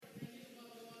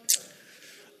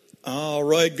All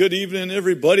right, good evening,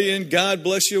 everybody, and God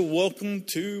bless you. Welcome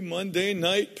to Monday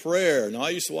Night Prayer. Now,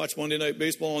 I used to watch Monday Night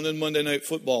Baseball and then Monday Night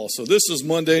Football, so this is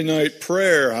Monday Night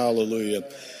Prayer, hallelujah.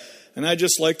 And I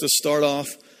just like to start off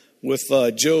with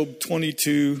Job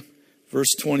 22,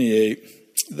 verse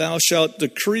 28. Thou shalt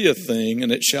decree a thing,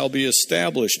 and it shall be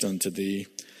established unto thee,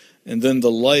 and then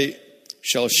the light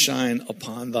shall shine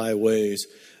upon thy ways.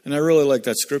 And I really like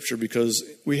that scripture because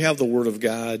we have the Word of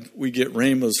God. We get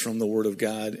rhemas from the Word of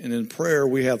God. And in prayer,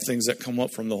 we have things that come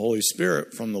up from the Holy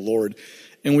Spirit, from the Lord.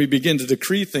 And we begin to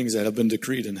decree things that have been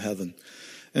decreed in heaven.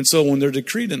 And so when they're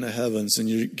decreed in the heavens and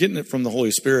you're getting it from the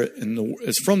Holy Spirit and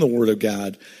it's from the Word of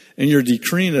God and you're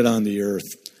decreeing it on the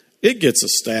earth, it gets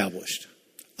established.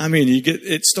 I mean,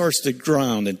 it starts to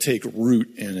ground and take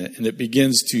root in it, and it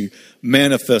begins to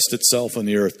manifest itself on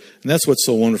the earth. And that's what's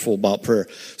so wonderful about prayer.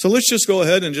 So let's just go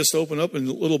ahead and just open up in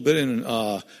a little bit and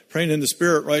praying in the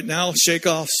Spirit right now. Shake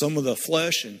off some of the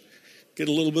flesh and get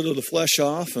a little bit of the flesh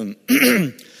off and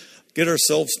get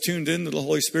ourselves tuned into the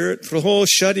Holy Spirit.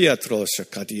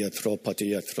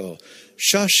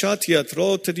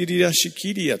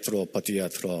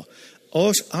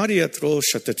 Os ariatro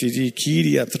shatatiri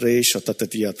kiriatre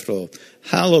shatatatiatro.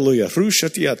 Hallelujah.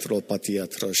 Rushatiatro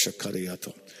patiatro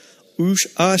shakariato. Ush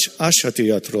ash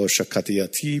ashatiatro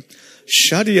shakatiati.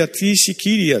 Shariati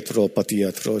sikiriatro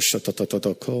patiatro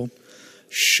shatatatoko.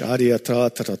 Shariata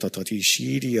tatatati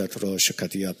shiriatro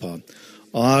shakatiapa.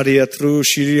 Ariatro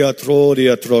shiriatro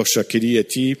riatro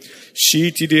shakiriati.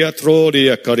 Shitiriatro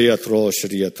riakariatro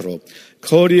shariatro.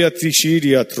 Koriati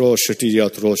shiriatro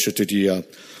shatiatro shatiria.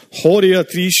 Horia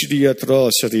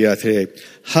trishdiatro sadiate,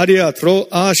 hariatro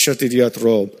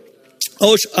ashatiatro,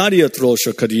 osh ariatro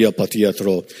shakadia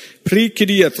patiatro,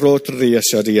 prikidiatro tria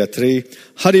sadiatre,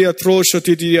 hariatro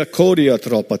shatidia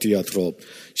koriatro patiatro,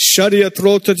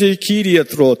 shadiatro tati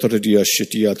kiriatro tria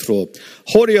shitiatro,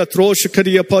 horiatro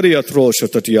shakadia pariatro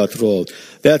shatatiatro.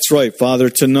 That's right, Father.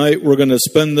 Tonight we're going to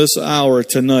spend this hour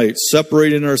tonight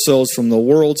separating ourselves from the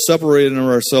world, separating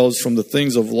ourselves from the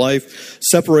things of life,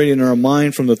 separating our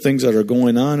mind from the things that are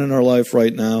going on in our life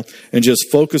right now, and just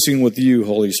focusing with you,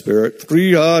 Holy Spirit.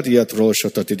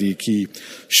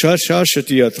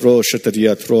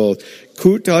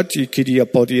 Kutati kiria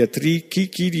podiatri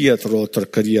kikiriatro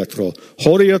tarkariatro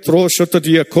horiatro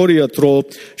shatadia koriatro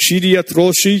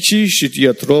shiriatro shichi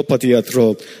shitiatro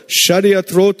patiatro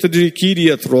shariatro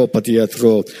tadrikiriatro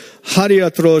patiatro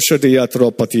hariatro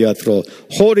shadiatro patiatro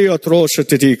horiatro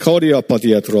shatati koria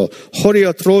patiatro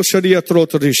horiatro shadiatro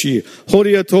tadishi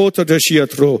horiatro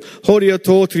tadashiatro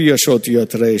horiatro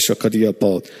triashotiatre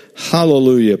shakadiapo.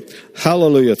 Hallelujah.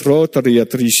 Hallelujah. Thro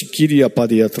tadiatri shikiria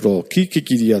padiatro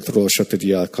kikiriatro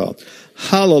shatadiaka.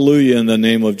 Hallelujah in the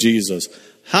name of Jesus.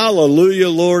 Hallelujah,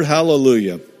 Lord.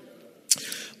 Hallelujah.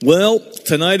 Well,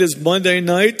 tonight is Monday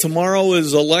night. Tomorrow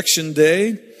is election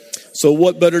day. So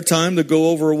what better time to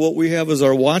go over what we have as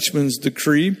our watchman's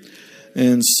decree.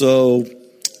 And so,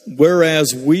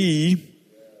 whereas we,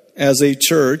 as a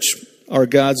church, are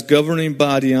God's governing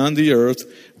body on the earth,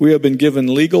 we have been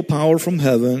given legal power from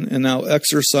heaven and now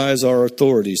exercise our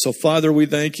authority. So, Father, we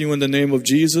thank you in the name of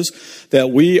Jesus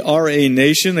that we are a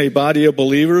nation, a body of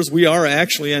believers. We are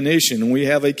actually a nation, and we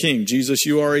have a king. Jesus,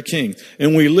 you are a king.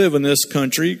 And we live in this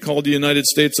country called the United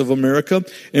States of America,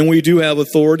 and we do have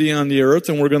authority on the earth,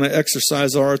 and we're going to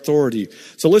exercise our authority.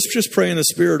 So let's just pray in the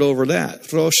Spirit over that.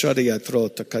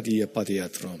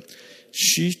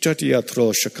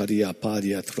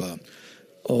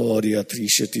 What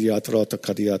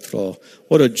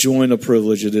a joy and a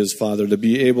privilege it is, Father, to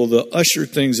be able to usher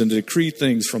things and decree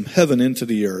things from heaven into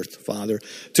the earth, Father,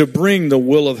 to bring the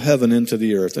will of heaven into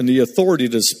the earth and the authority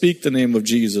to speak the name of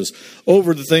Jesus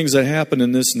over the things that happen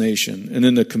in this nation and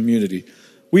in the community.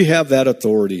 We have that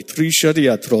authority.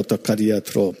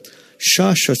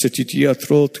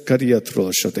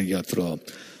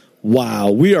 Wow,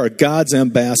 we are God's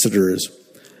ambassadors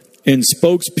and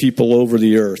spokespeople over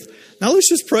the earth. Now let's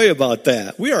just pray about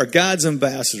that. We are God's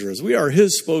ambassadors. We are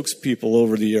His spokespeople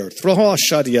over the earth.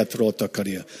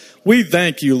 We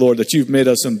thank you, Lord, that you've made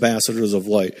us ambassadors of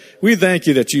light. We thank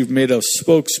you that you've made us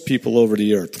spokespeople over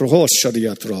the earth.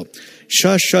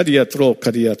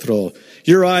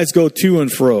 Your eyes go to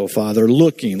and fro, Father,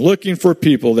 looking for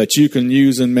people that you can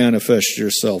use and manifest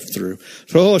yourself through.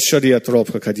 Oh,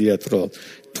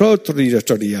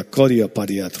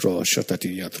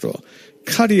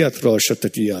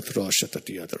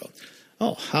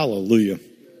 hallelujah.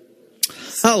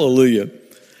 Hallelujah.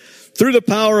 Through the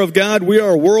power of God, we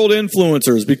are world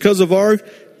influencers. Because of our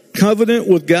covenant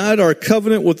with God, our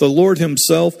covenant with the Lord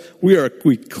Himself, we are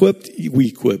equipped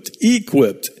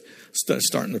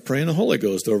Starting to pray in the Holy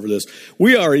Ghost over this.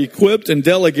 We are equipped and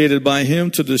delegated by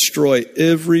him to destroy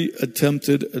every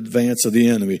attempted advance of the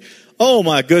enemy. Oh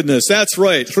my goodness, that's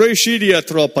right. Lord,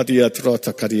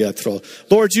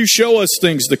 you show us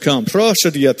things to come.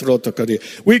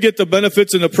 We get the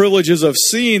benefits and the privileges of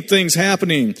seeing things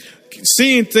happening,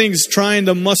 seeing things trying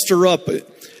to muster up.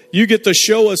 You get to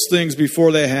show us things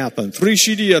before they happen.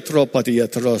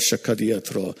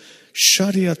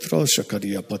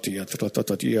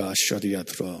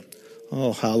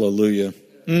 Oh, hallelujah.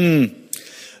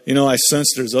 You know, I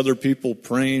sense there's other people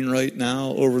praying right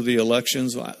now over the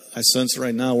elections. I sense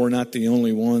right now we're not the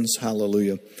only ones.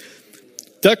 Hallelujah.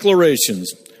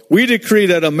 Declarations. We decree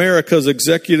that America's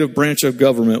executive branch of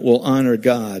government will honor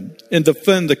God and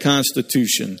defend the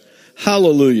Constitution.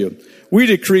 Hallelujah. We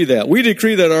decree that. We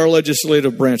decree that our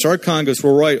legislative branch, our Congress,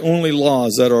 will write only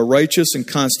laws that are righteous and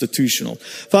constitutional.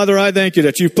 Father, I thank you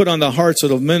that you've put on the hearts of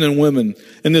the men and women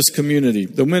in this community,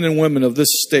 the men and women of this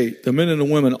state, the men and the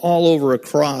women all over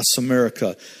across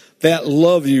America that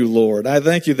love you, Lord. I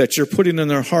thank you that you're putting in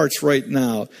their hearts right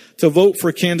now to vote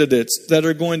for candidates that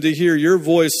are going to hear your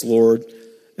voice, Lord,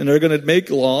 and they're going to make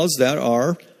laws that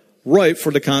are right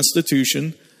for the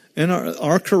Constitution and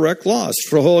our correct laws.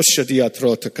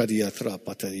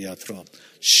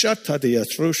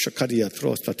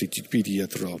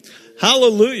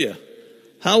 Hallelujah.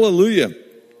 Hallelujah.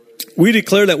 We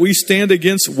declare that we stand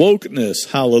against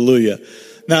wokeness. Hallelujah.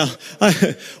 Now,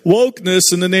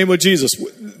 wokeness in the name of Jesus,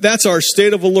 that's our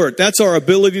state of alert. That's our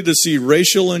ability to see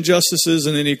racial injustices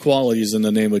and inequalities in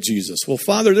the name of Jesus. Well,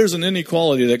 Father, there's an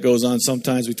inequality that goes on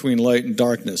sometimes between light and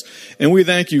darkness. And we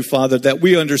thank you, Father, that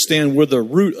we understand where the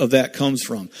root of that comes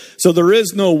from. So there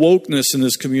is no wokeness in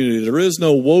this community. There is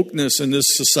no wokeness in this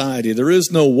society. There is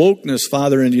no wokeness,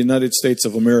 Father, in the United States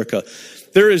of America.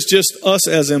 There is just us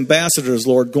as ambassadors,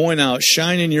 Lord, going out,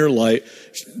 shining your light.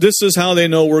 This is how they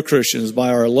know we're Christians, by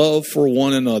our love for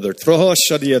one another. There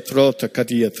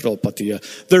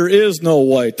is no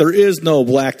white. There is no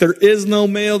black. There is no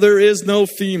male. There is no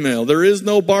female. There is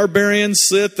no barbarian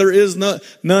Sith. There is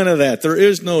none of that. There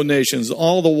is no nations.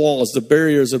 All the walls, the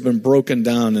barriers have been broken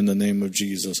down in the name of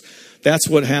Jesus. That's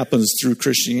what happens through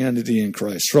Christianity in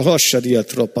Christ. And we're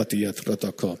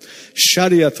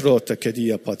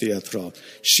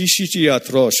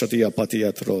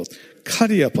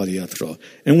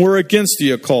against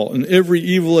the occult and every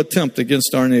evil attempt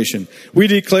against our nation. We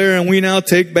declare and we now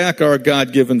take back our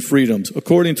God-given freedoms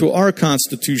according to our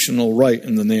constitutional right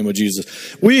in the name of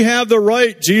Jesus. We have the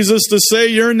right, Jesus, to say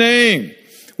your name.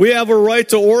 We have a right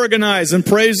to organize and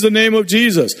praise the name of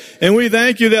Jesus. And we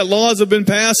thank you that laws have been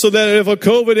passed so that if a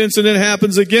COVID incident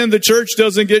happens again, the church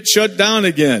doesn't get shut down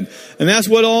again. And that's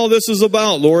what all this is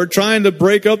about, Lord, trying to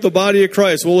break up the body of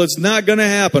Christ. Well, it's not going to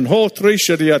happen. Hallelujah.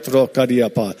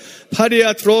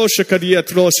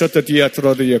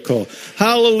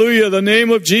 The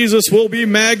name of Jesus will be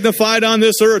magnified on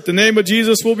this earth. The name of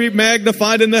Jesus will be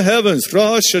magnified in the heavens.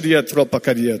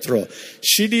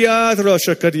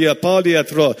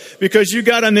 Because you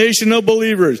got a nation of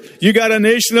believers. You got a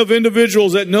nation of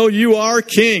individuals that know you are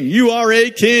king. You are a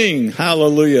king.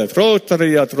 Hallelujah.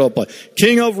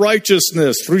 King of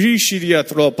righteousness.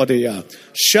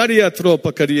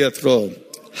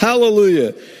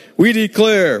 Hallelujah. We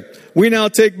declare, we now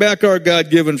take back our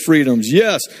God-given freedoms.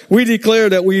 Yes, we declare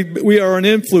that we are an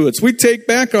influence. We take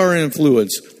back our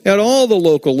influence at all the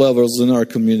local levels in our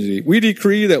community. We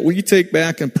decree that we take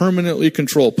back and permanently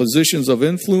control positions of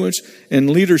influence and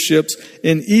leaderships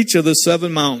in each of the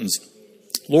 7 mountains.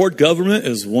 Lord, government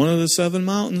is one of the 7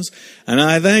 mountains. And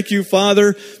I thank you,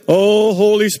 Father. Oh,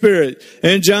 Holy Spirit.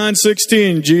 In John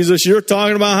 16, Jesus, you're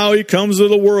talking about how he comes to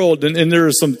the world. And there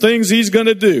are some things he's going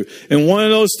to do. And one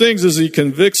of those things is he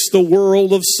convicts the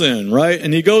world of sin, right?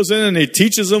 And he goes in and he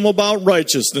teaches them about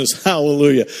righteousness.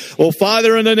 Hallelujah. Well,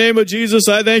 Father, in the name of Jesus,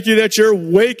 I thank you that you're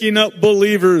waking up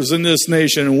believers in this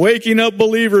nation. Waking up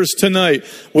believers tonight.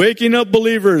 Waking up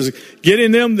believers.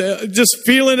 Getting them, just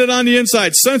feeling it on the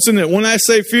inside. Sensing it. When I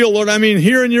say feel, Lord, I mean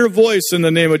hearing your voice in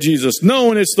the name of Jesus.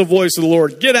 Knowing it's the voice of the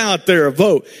Lord. Get out there,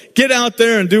 vote. Get out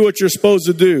there and do what you're supposed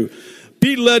to do.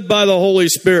 Be led by the Holy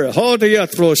Spirit. Do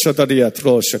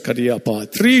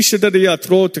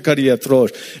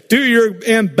your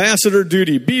ambassador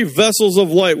duty. Be vessels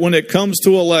of light when it comes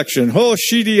to election. Show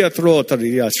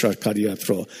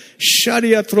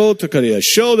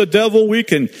the devil we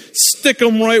can stick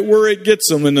him right where it gets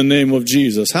him in the name of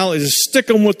Jesus. Stick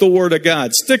him with the word of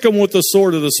God. Stick him with the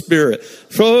sword of the Spirit.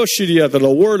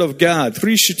 The word of God.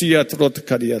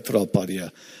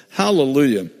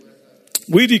 Hallelujah.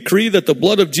 We decree that the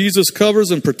blood of Jesus covers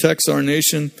and protects our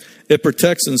nation. It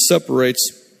protects and separates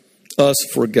us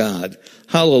for God.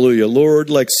 Hallelujah. Lord,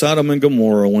 like Sodom and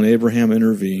Gomorrah when Abraham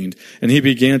intervened and he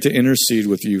began to intercede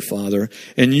with you, Father,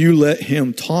 and you let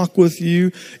him talk with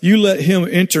you. You let him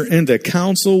enter into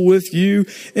counsel with you.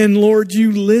 And Lord,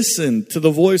 you listened to the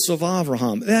voice of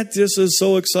Abraham. That just is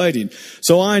so exciting.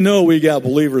 So I know we got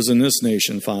believers in this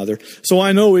nation, Father. So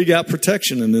I know we got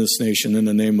protection in this nation in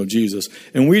the name of Jesus.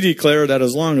 And we declare that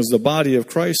as long as the body of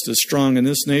Christ is strong in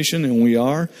this nation, and we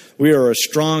are a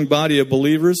strong body of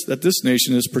believers, that this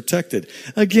nation is protected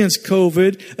against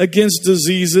COVID, against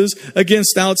diseases,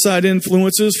 against outside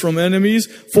influences from enemies,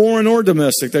 foreign or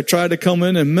domestic, that try to come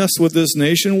in and mess with this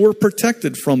nation. We're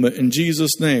protected from it in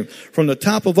Jesus' name. From the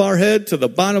top of our head to the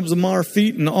bottoms of our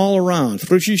feet and all around.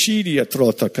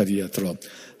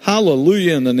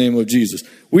 Hallelujah in the name of Jesus.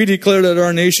 We declare that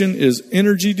our nation is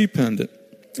energy dependent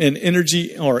and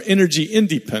energy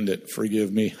independent.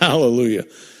 Forgive me. Hallelujah.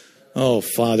 Oh,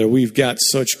 Father, we've got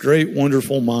such great,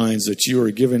 wonderful minds that you are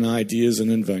giving ideas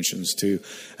and inventions to.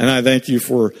 And I thank you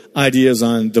for ideas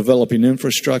on developing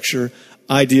infrastructure,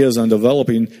 ideas on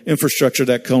developing infrastructure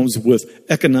that comes with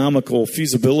economical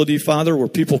feasibility, Father, where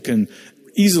people can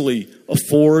easily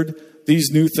afford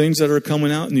these new things that are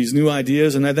coming out and these new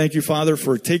ideas. And I thank you, Father,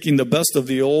 for taking the best of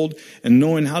the old and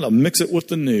knowing how to mix it with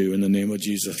the new in the name of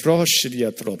Jesus. The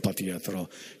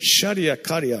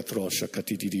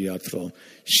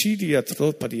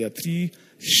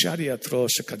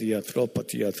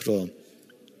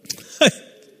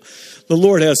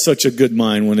Lord has such a good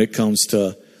mind when it comes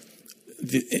to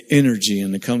the energy,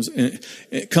 and it comes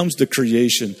to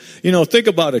creation. You know, think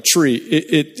about a tree.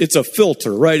 It's a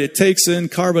filter, right? It takes in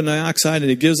carbon dioxide and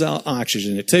it gives out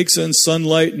oxygen. It takes in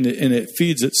sunlight and it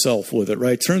feeds itself with it,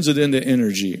 right? Turns it into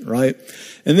energy, right?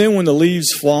 And then when the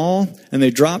leaves fall and they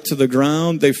drop to the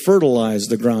ground, they fertilize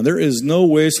the ground. There is no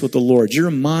waste with the Lord. Your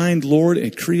mind, Lord,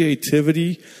 and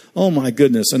creativity, oh my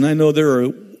goodness. And I know there are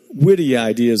witty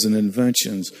ideas and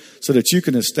inventions so that you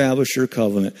can establish your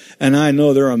covenant. And I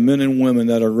know there are men and women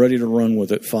that are ready to run with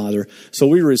it, Father. So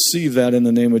we receive that in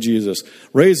the name of Jesus.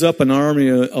 Raise up an army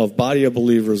of body of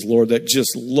believers, Lord, that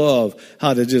just love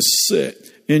how to just sit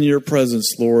in your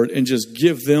presence, Lord, and just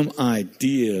give them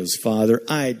ideas, Father.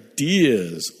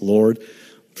 Ideas, Lord.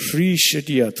 Make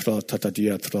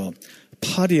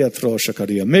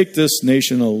this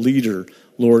nation a leader,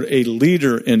 Lord, a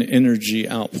leader in energy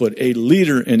output, a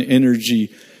leader in energy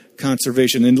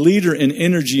conservation, and leader in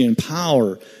energy and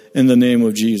power in the name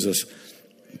of Jesus.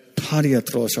 Yes.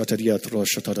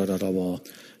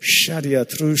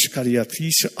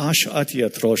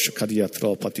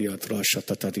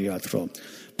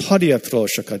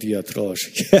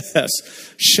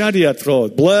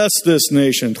 Bless this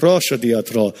nation. Bless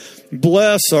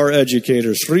our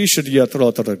educators.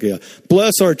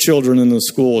 Bless our children in the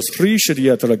schools.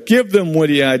 Give them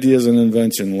witty ideas and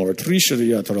invention, Lord. So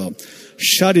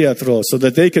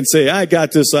that they can say, I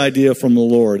got this idea from the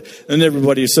Lord. And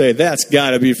everybody say, that's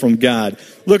got to be from God.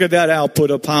 Look at that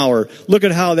output of power. Look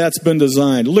at how that's been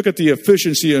designed. Look at the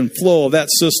efficiency and flow of that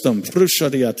system.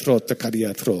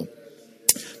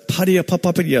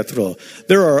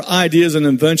 There are ideas and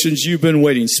inventions you've been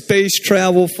waiting. Space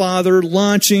travel, Father,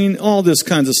 launching, all this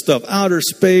kinds of stuff. Outer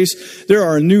space. There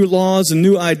are new laws and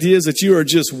new ideas that you are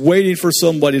just waiting for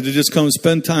somebody to just come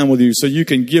spend time with you so you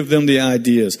can give them the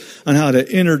ideas on how to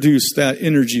introduce that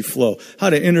energy flow, how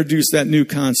to introduce that new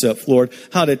concept, Lord,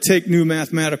 how to take new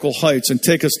mathematical heights and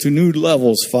take us to new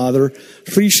levels, Father.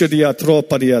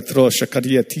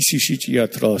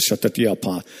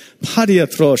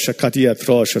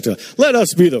 Let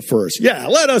us be the first. Yeah,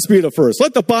 let us be the first.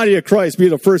 Let the body of Christ be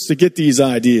the first to get these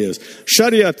ideas.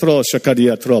 Let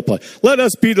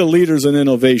us be the leaders in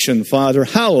innovation, Father.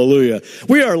 Hallelujah.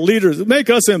 We are leaders. Make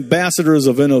us ambassadors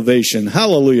of innovation.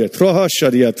 Hallelujah.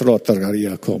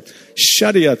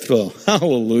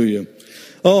 Hallelujah.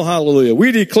 Oh, hallelujah.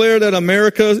 We declare that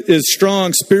America is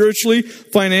strong spiritually,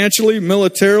 financially,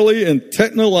 militarily, and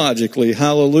technologically.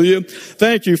 Hallelujah.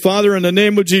 Thank you, Father, in the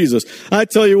name of Jesus. I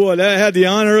tell you what, I had the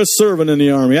honor of serving in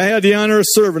the Army. I had the honor of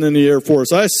serving in the Air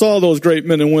Force. I saw those great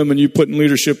men and women you put in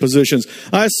leadership positions.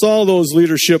 I saw those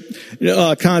leadership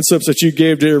concepts that you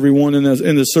gave to everyone in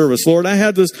the service. Lord, I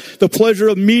had the pleasure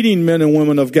of meeting men and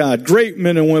women of God, great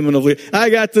men and women of God.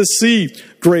 I got to see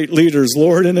great leaders,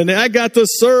 Lord. And I got to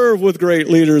serve with great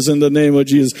leaders in the name of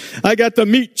Jesus. I got to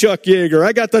meet Chuck Yeager.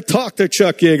 I got to talk to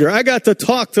Chuck Yeager. I got to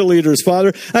talk to leaders,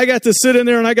 Father. I got to sit in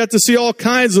there and I got to see all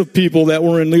kinds of people that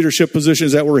were in leadership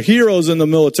positions that were heroes in the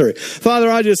military. Father,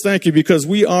 I just thank you because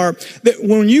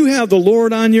when you have the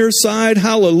Lord on your side,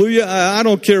 hallelujah, I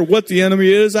don't care what the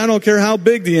enemy is. I don't care how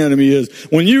big the enemy is.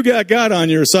 When you got God on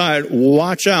your side,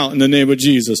 watch out in the name of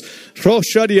Jesus.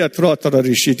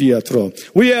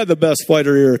 We have the best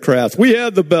fighter aircraft. We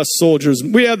have the best soldiers.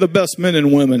 We have the best men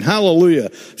and women.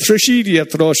 Hallelujah.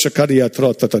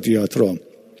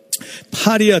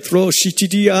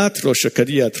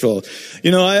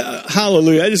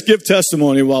 Hallelujah. I just give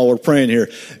testimony while we're praying here.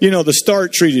 The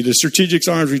START Treaty, the Strategic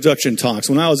Arms Reduction Talks.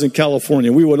 When I was in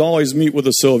California, we would always meet with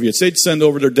the Soviets. They'd send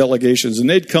over their delegations, and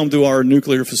they'd come to our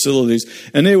nuclear facilities,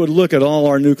 and they would look at all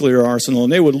our nuclear arsenal,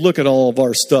 and they would look at all of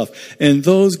our stuff. And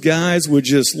those guys would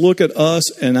just look at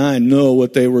us, and I know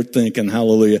what they were thinking.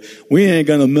 Hallelujah. We ain't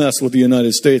going to mess with the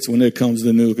United States when it comes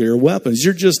to nuclear weapons.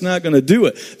 You're just not going to do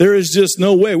it. There is just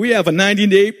no way. We have a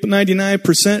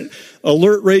 99%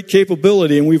 alert rate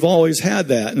capability, and we've always had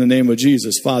that in the name of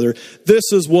Jesus. Father, this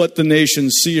is what the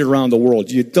nations see around the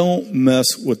world. You don't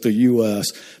mess with the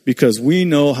U.S. because we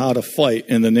know how to fight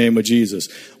in the name of Jesus.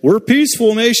 We're a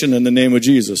peaceful nation in the name of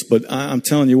Jesus, but I'm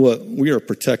telling you what, we are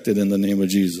protected in the name of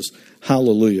Jesus.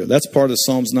 Hallelujah. That's part of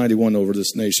Psalms 91 over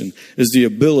this nation, is the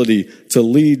ability to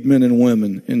lead men and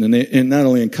women in not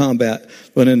only in combat,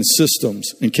 but in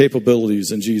systems and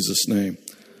capabilities in Jesus' name.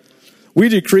 We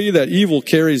decree that evil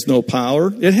carries no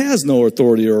power. It has no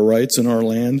authority or rights in our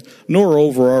land, nor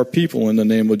over our people in the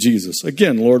name of Jesus.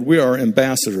 Again, Lord, we are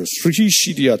ambassadors.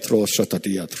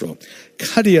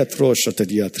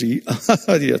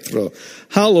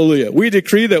 Hallelujah. We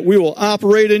decree that we will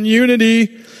operate in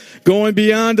unity, going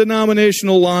beyond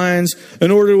denominational lines in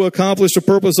order to accomplish the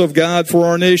purpose of God for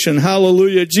our nation.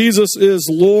 Hallelujah. Jesus is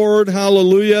Lord.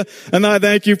 Hallelujah. And I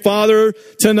thank you, Father,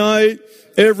 tonight.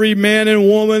 Every man and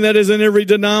woman that is in every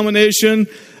denomination,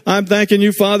 I'm thanking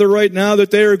you, Father, right now that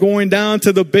they are going down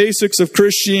to the basics of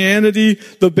Christianity,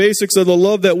 the basics of the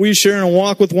love that we share and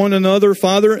walk with one another,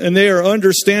 Father, and they are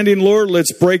understanding, Lord,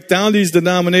 let's break down these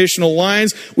denominational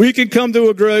lines. We can come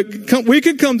together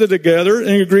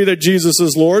and agree that Jesus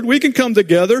is Lord. We can come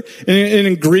together and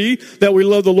agree that we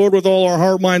love the Lord with all our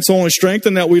heart, mind, soul, and strength,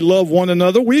 and that we love one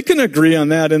another. We can agree on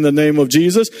that in the name of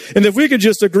Jesus. And if we could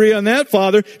just agree on that,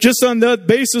 Father, just on that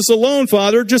basis alone,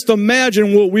 Father, just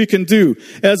imagine what we can do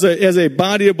as a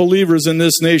body of believers in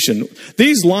this nation.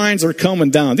 These lines are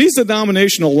coming down. These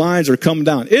denominational lines are coming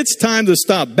down. It's time to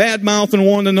stop bad-mouthing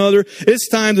one another. It's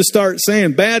time to start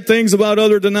saying bad things about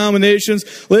other denominations.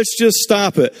 Let's just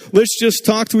stop it. Let's just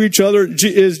talk to each other.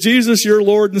 Is Jesus your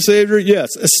Lord and Savior? Yes.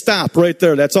 Stop right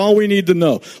there. That's all we need to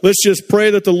know. Let's just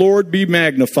pray that the Lord be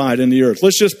magnified in the earth.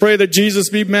 Let's just pray that Jesus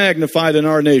be magnified in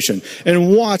our nation.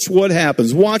 And watch what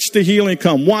happens. Watch the healing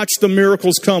come. Watch the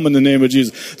miracles come in the name of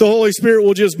Jesus. The Holy Spirit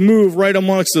will just move right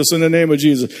amongst us in the name of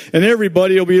Jesus. And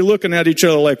everybody will be looking at each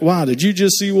other like, wow, did you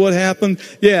just see what happened?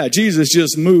 Yeah, Jesus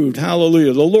just moved.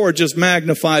 Hallelujah. The Lord just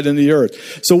magnified in the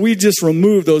earth. So we just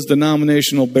remove those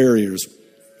denominational barriers.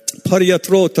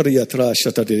 Pariatro tariatra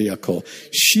shatadiriako.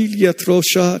 Shiliatro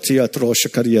shatiatro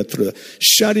shakariatra.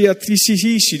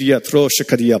 Shariatrisihi shiriatro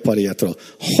shakaria pariatro.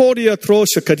 Horiatro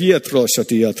shakariatro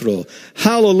shatiatro.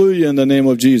 Hallelujah in the name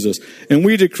of Jesus. And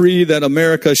we decree that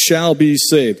America shall be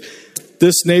saved.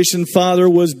 This nation, Father,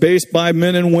 was based by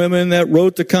men and women that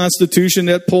wrote the Constitution,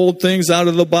 that pulled things out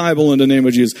of the Bible in the name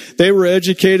of Jesus. They were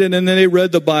educated and then they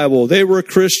read the Bible. They were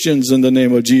Christians in the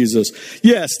name of Jesus.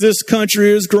 Yes, this country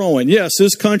is growing. Yes,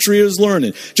 this country is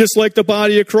learning. Just like the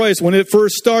body of Christ, when it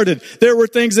first started, there were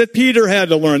things that Peter had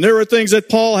to learn. There were things that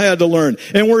Paul had to learn.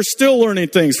 And we're still learning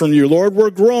things from you, Lord. We're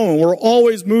growing. We're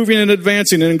always moving and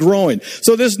advancing and growing.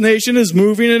 So this nation is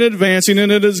moving and advancing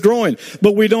and it is growing.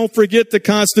 But we don't forget the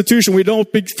Constitution. We don't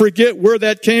forget where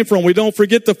that came from. We don't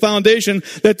forget the foundation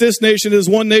that this nation is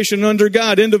one nation under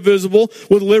God, indivisible,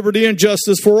 with liberty and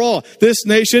justice for all. This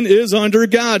nation is under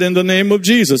God in the name of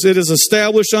Jesus. It is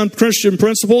established on Christian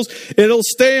principles. It'll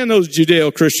stay in those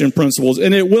Judeo-Christian principles,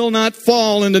 and it will not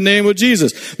fall in the name of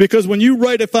Jesus. Because when you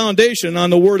write a foundation on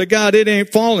the Word of God, it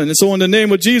ain't falling. And so in the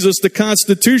name of Jesus, the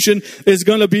Constitution is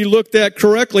going to be looked at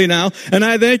correctly now. And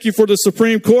I thank you for the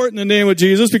Supreme Court in the name of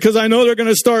Jesus, because I know they're going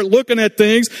to start looking at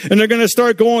things, and they're going going to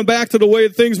start going back to the way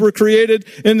things were created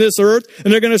in this earth,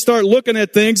 and they're going to start looking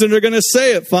at things, and they're going to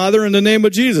say it, Father, in the name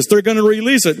of Jesus. They're going to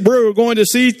release it. We're going to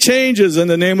see changes in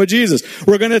the name of Jesus.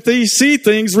 We're going to see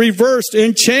things reversed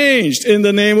and changed in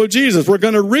the name of Jesus. We're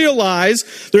going to realize,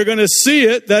 they're going to see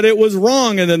it, that it was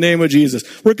wrong in the name of Jesus.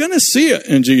 We're going to see it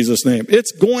in Jesus' name.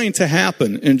 It's going to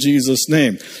happen in Jesus'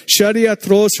 name.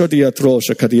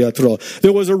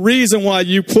 There was a reason why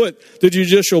you put the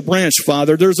judicial branch,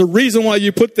 Father. There's a reason why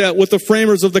you put that with the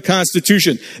framers of the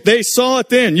Constitution. They saw it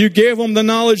then. You gave them the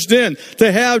knowledge then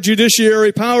to have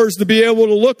judiciary powers to be able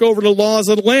to look over the laws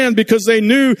of the land, because they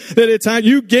knew that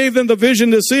you gave them the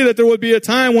vision to see that there would be a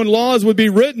time when laws would be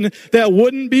written that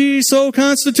wouldn't be so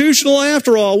constitutional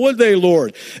after all, would they,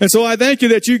 Lord? And so I thank you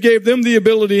that you gave them the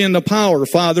ability and the power,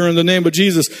 Father, in the name of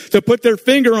Jesus, to put their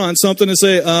finger on something and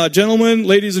say, gentlemen,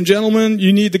 ladies and gentlemen,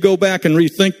 you need to go back and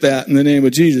rethink that in the name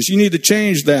of Jesus. You need to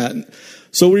change that.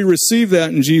 So we receive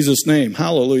that in Jesus' name.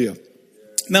 Hallelujah.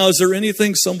 Now, is there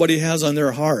anything somebody has on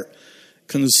their heart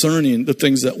concerning the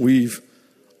things that we've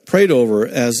prayed over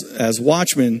as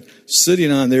watchmen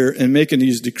sitting on there and making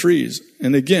these decrees?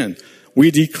 And again,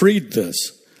 we decreed this.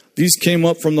 These came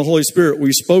up from the Holy Spirit.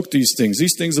 We spoke these things.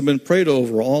 These things have been prayed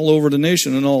over all over the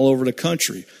nation and all over the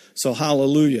country. So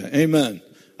hallelujah. Amen.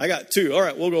 I got two. All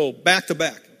right, we'll go back to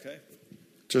back. Okay.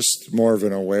 Just more of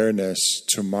an awareness.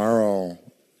 Tomorrow,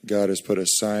 God has put a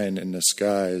sign in the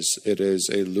skies. It is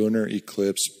a lunar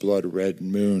eclipse, blood red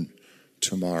moon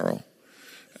tomorrow.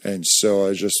 And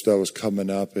so that was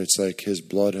coming up. It's like his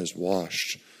blood has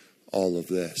washed all of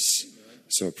this.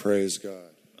 So praise God.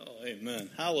 Oh,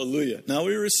 amen. Hallelujah. Now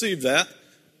we receive that.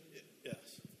 Yes.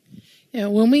 Yeah,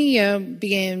 when we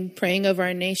began praying over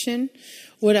our nation,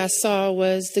 what I saw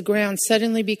was the ground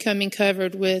suddenly becoming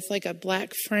covered with like a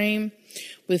black frame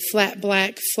with flat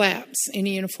black flaps in a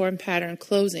uniform pattern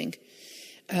closing,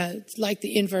 like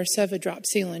the inverse of a drop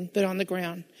ceiling, but on the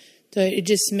ground. So it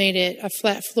just made it a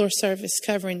flat floor surface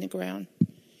covering the ground.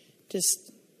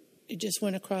 It just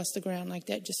went across the ground like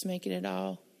that, just making it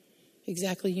all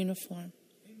exactly uniform.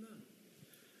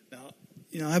 Amen.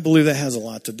 Now, I believe that has a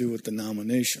lot to do with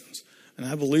denominations. And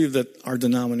I believe that our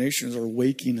denominations are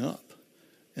waking up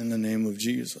in the name of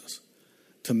Jesus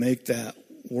to make that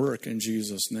work in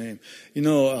Jesus' name.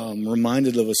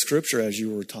 Reminded of a scripture as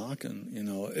you were talking,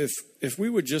 if we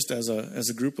would just as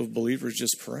a group of believers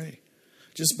just pray,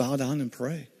 just bow down and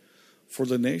pray for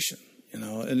the nation,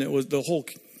 and it was, the whole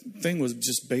thing was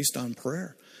just based on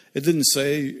prayer. It didn't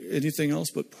say anything else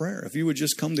but prayer. If you would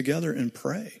just come together and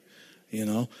pray,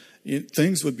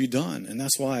 things would be done. And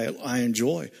that's why I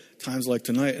enjoy times like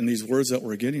tonight and these words that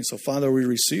we're getting. So Father, we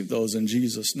receive those in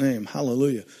Jesus' name.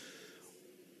 Hallelujah.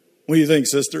 What do you think,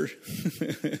 sister?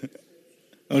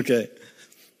 Okay.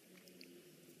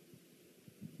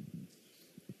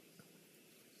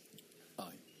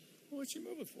 What you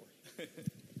moving for?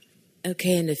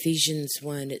 Okay, in Ephesians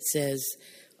 1, it says,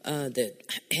 the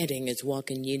heading is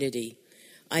Walk in Unity.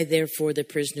 I, therefore, the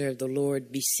prisoner of the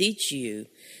Lord, beseech you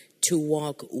to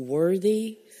walk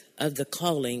worthy of the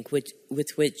calling with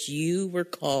which you were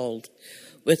called,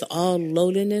 with all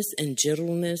lowliness and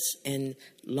gentleness and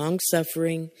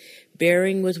long-suffering,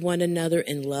 bearing with one another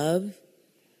in love,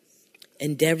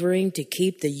 endeavoring to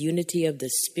keep the unity of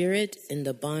the Spirit in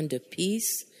the bond of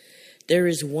peace. There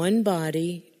is one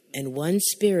body and one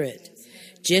Spirit,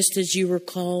 just as you were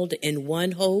called in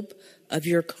one hope of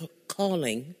your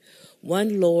calling,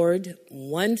 one Lord,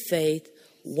 one faith,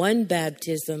 one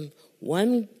baptism,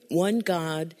 one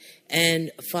God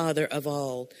and Father of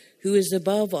all, who is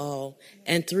above all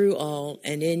and through all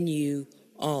and in you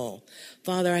all.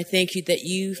 Father, I thank you that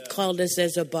you've called us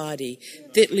as a body,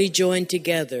 fitly joined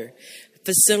together,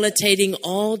 facilitating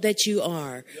all that you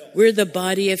are. We're the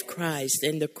body of Christ,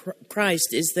 and Christ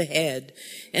is the head.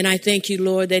 And I thank you,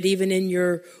 Lord, that even in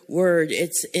your word,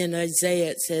 it's in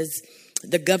Isaiah, it says,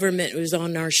 the government was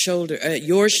on our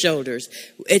your shoulders.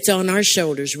 It's on our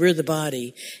shoulders. We're the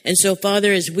body. And so,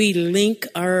 Father, as we link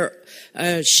our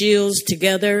shields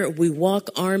together, we walk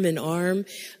arm in arm,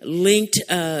 linked,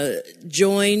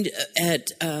 joined at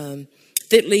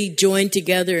fitly joined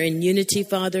together in unity,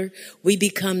 Father, we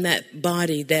become that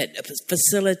body that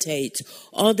facilitates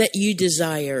all that you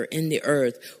desire in the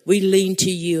earth. We lean to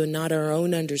you and not our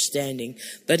own understanding,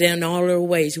 but in all our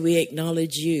ways we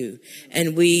acknowledge you,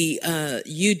 and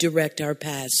you direct our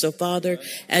paths. So, Father,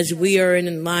 as we are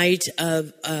in light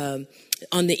of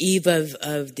on the eve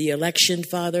of the election,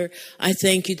 Father. I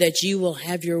thank you that you will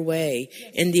have your way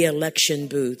in the election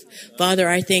booth. Father,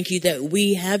 I thank you that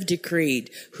we have decreed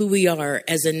who we are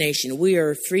as a nation. We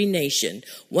are a free nation,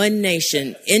 one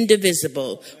nation,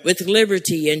 indivisible, with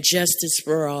liberty and justice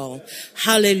for all.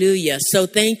 Hallelujah. So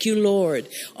thank you, Lord.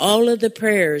 All of the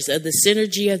prayers of the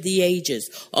synergy of the ages,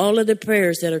 all of the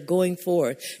prayers that are going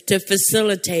forth to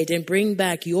facilitate and bring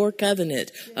back your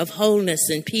covenant of wholeness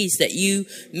and peace that you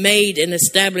made and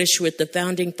established with the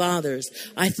founding fathers.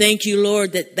 I thank you,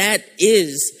 Lord, that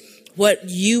is what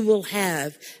you will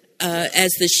have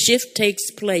as the shift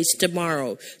takes place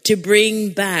tomorrow, to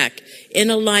bring back in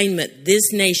alignment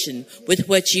this nation with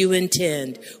what you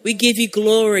intend. We give you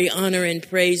glory, honor, and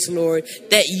praise, Lord,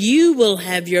 that you will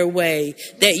have your way,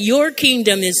 that your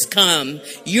kingdom is come,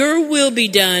 your will be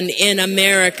done in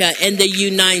America and the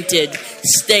United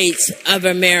States of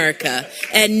America.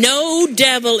 And no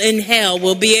devil in hell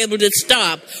will be able to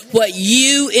stop what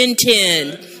you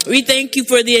intend. We thank you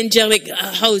for the angelic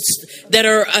hosts that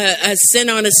are sent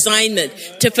on assignment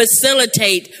to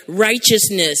facilitate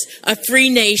righteousness, a free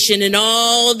nation, and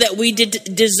all that we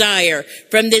desire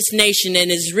from this nation and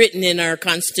is written in our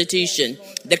Constitution.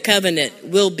 The covenant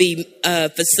will be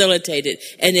facilitated,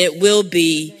 and it will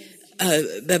be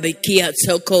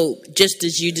just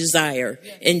as you desire.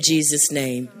 In Jesus'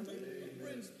 name.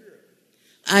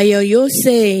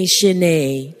 Ayoyose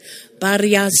shene.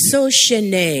 Bariaso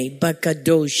shene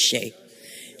bakadoshe.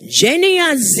 Jene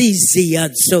azizi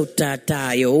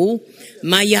atzotatayo.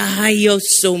 Mayahayo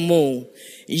somo.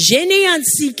 Jene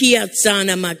atsiki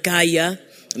atsana makaya.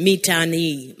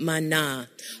 Mitani mana.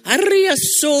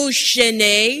 Ariaso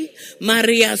shene.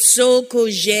 Mariaso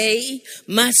koje.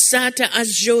 Masata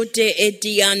ajote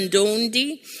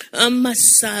etiandondi.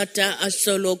 Masata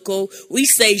asoloko. We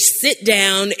say, sit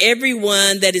down,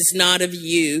 everyone that is not of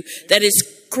you, that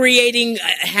is creating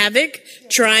havoc,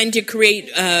 trying to create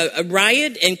a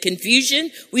riot and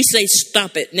confusion. We say,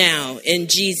 stop it now in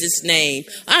Jesus' name.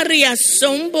 Aria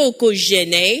sombo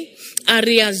kojene,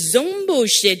 aria zombo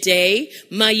shete,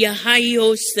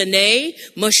 mayahayo sene,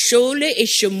 mashole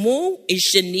ishamo,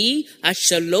 ishani,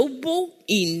 ashalobo,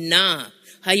 ina.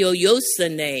 Hayo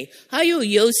yosane,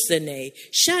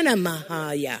 shana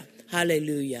mahaya.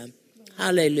 Hallelujah.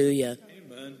 Hallelujah.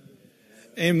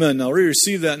 Amen. Now we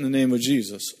receive that in the name of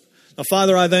Jesus. Now,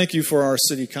 Father, I thank you for our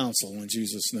city council in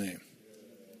Jesus' name.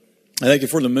 I thank you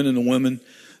for the men and the women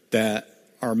that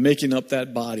are making up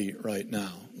that body right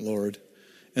now, Lord,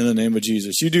 in the name of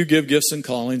Jesus. You do give gifts and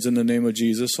callings in the name of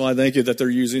Jesus, so I thank you that they're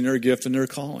using their gift and their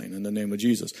calling in the name of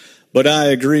Jesus. But I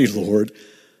agree, Lord,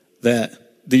 that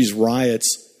these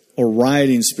riots or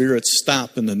rioting spirits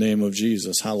stop in the name of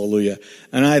Jesus. Hallelujah.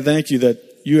 And I thank you that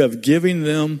you have given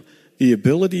them the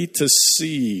ability to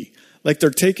see, like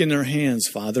they're taking their hands,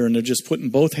 Father, and they're just putting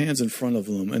both hands in front of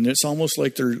them. And it's almost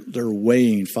like they're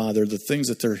weighing, Father, the things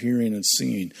that they're hearing and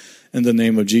seeing in the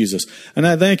name of Jesus. And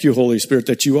I thank you, Holy Spirit,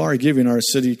 that you are giving our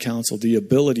city council the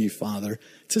ability, Father,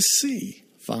 to see,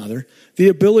 Father, the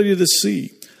ability to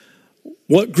see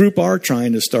what group are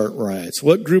trying to start riots,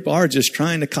 what group are just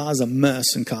trying to cause a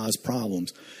mess and cause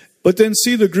problems. But then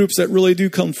see the groups that really do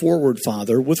come forward,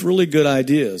 Father, with really good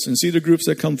ideas. And see the groups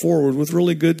that come forward with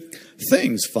really good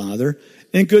things, Father.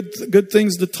 And good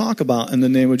things to talk about in the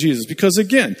name of Jesus. Because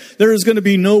again, there is going to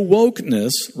be no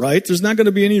wokeness, right? There's not going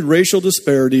to be any racial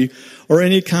disparity or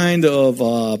any kind of,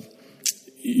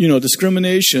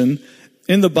 discrimination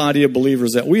in the body of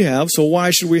believers that we have. So why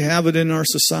should we have it in our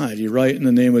society, right? In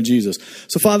the name of Jesus.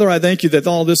 So Father, I thank you that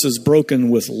all this is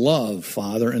broken with love,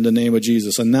 Father, in the name of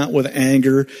Jesus, and not with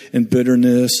anger and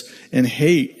bitterness and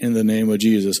hate in the name of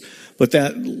Jesus. But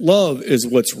that love is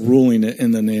what's ruling it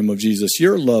in the name of Jesus.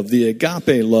 Your love, the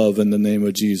agape love in the name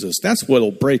of Jesus. That's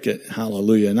what'll break it.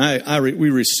 Hallelujah. And we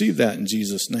receive that in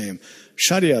Jesus' name.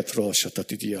 Shariatro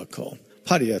shatatidiyako.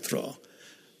 Pariatro.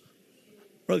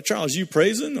 Brother Charles, you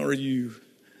praising or are you?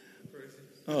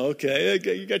 Oh, okay.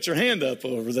 You got your hand up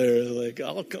over there. Like,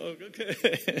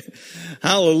 okay.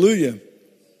 Hallelujah.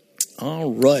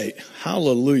 All right.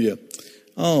 Hallelujah.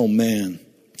 Oh, man.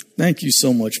 Thank you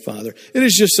so much, Father. It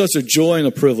is just such a joy and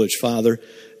a privilege, Father,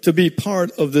 to be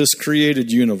part of this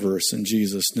created universe in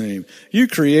Jesus' name. You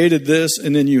created this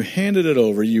and then you handed it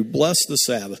over. You blessed the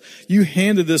Sabbath. You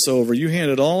handed this over. You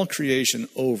handed all creation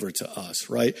over to us,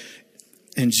 right?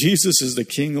 And Jesus is the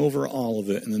king over all of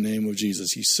it in the name of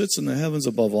Jesus. He sits in the heavens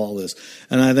above all this.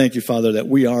 And I thank you, Father, that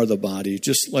we are the body,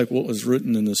 just like what was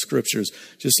written in the scriptures,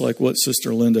 just like what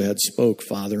Sister Linda had spoke,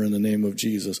 Father, in the name of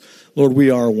Jesus. Lord, we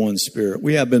are one spirit.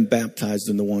 We have been baptized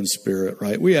in the one spirit,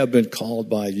 right? We have been called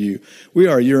by you. We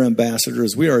are your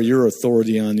ambassadors. We are your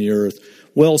authority on the earth.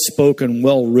 well spoken,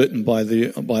 well written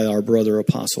by our brother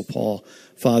Apostle Paul.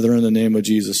 Father, in the name of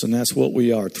Jesus, and that's what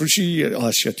we are.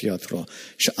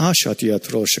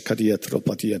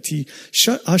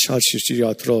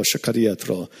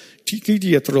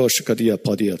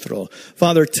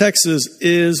 Father, Texas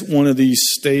is one of these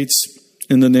states,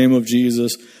 in the name of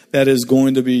Jesus, that is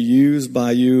going to be used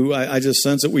by you. I just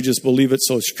sense it. We just believe it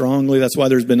so strongly. That's why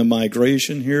there's been a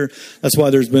migration here. That's why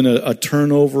there's been a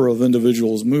turnover of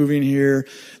individuals moving here.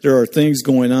 There are things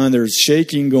going on. There's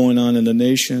shaking going on in the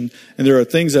nation. And there are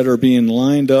things that are being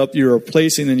lined up. You are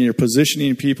placing and you're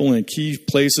positioning people in key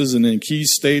places and in key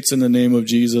states in the name of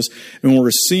Jesus. And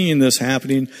we're seeing this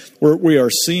happening. We are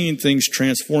seeing things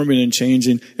transforming and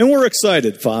changing. And we're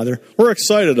excited, Father. We're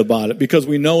excited about it because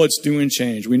we know it's doing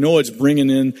change. We know it's bringing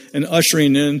in and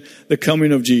ushering in the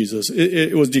coming of Jesus.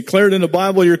 It was declared in the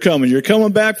Bible, you're coming. You're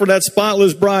coming back for that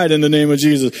spotless bride in the name of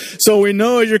Jesus. So we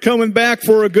know you're coming back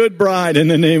for a good bride in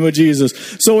the name of Jesus.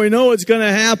 So we know it's going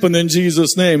to happen in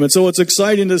Jesus' name. And so it's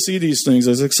exciting to see these things.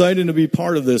 It's exciting to be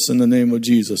part of this in the name of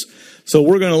Jesus. So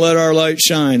we're going to let our light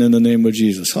shine in the name of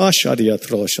Jesus.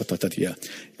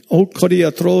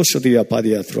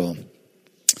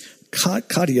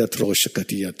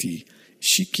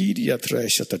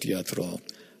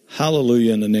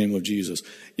 Hallelujah in the name of Jesus.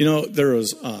 You know, there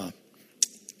was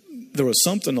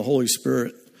something the Holy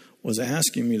Spirit was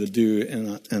asking me to do,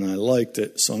 and I liked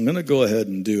it. So I'm going to go ahead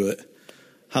and do it.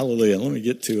 Hallelujah. Let me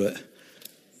get to it.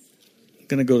 I'm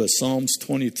going to go to Psalms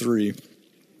 23.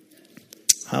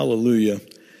 Hallelujah.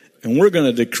 And we're going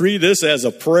to decree this as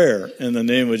a prayer in the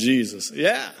name of Jesus.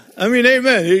 Yeah. I mean,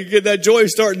 amen. You get that joy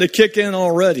starting to kick in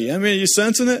already. I mean, are you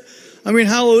sensing it? I mean,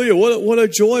 hallelujah. What a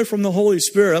joy from the Holy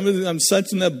Spirit. I'm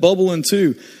sensing that bubbling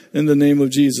too in the name of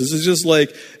Jesus. It's just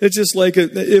like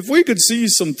if we could see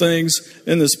some things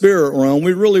in the spirit realm,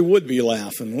 we really would be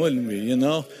laughing, wouldn't we? You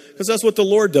know, because that's what the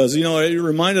Lord does. You know, it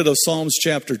reminded of Psalms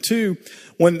chapter 2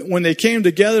 when they came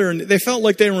together and they felt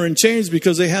like they were in chains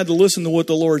because they had to listen to what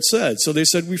the Lord said. So they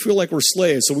said, we feel like we're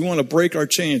slaves. So we want to break our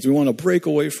chains. We want to break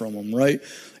away from them, right?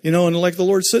 You know, and like the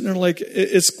Lord's sitting there like,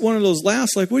 it's one of those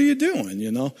laughs like, what are you doing?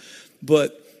 You know?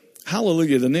 But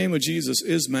hallelujah, the name of Jesus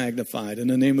is magnified, and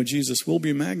the name of Jesus will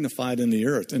be magnified in the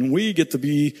earth. And we get to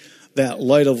be that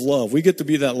light of love. We get to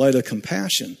be that light of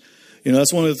compassion. You know,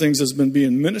 that's one of the things that's been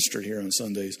being ministered here on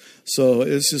Sundays. So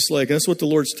it's just like, that's what the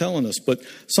Lord's telling us. But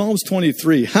Psalms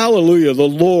 23, hallelujah, the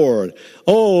Lord.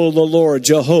 Oh, the Lord,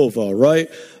 Jehovah, right?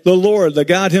 The Lord, the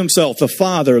God himself, the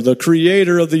Father, the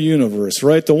creator of the universe,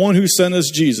 right? The one who sent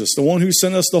us Jesus, the one who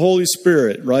sent us the Holy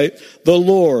Spirit, right? The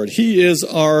Lord, he is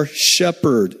our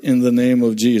shepherd in the name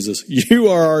of Jesus. You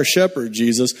are our shepherd,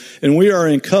 Jesus, and we are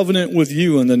in covenant with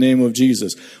you in the name of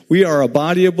Jesus. We are a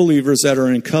body of believers that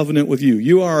are in covenant with you.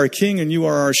 You are our king and you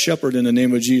are our shepherd in the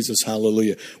name of Jesus.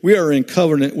 Hallelujah. We are in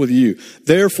covenant with you.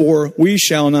 Therefore, we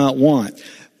shall not want.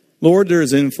 Lord,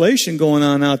 there's inflation going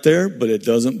on out there, but it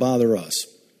doesn't bother us.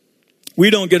 We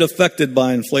don't get affected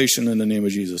by inflation in the name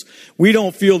of Jesus. We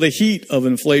don't feel the heat of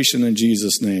inflation in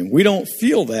Jesus' name. We don't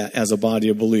feel that as a body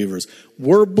of believers.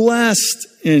 We're blessed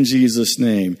in Jesus'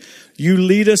 name. You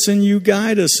lead us and you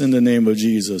guide us in the name of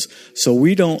Jesus. So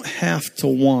we don't have to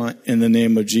want in the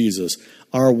name of Jesus.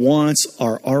 Our wants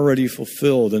are already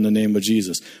fulfilled in the name of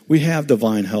Jesus. We have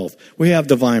divine health. We have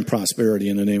divine prosperity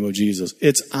in the name of Jesus.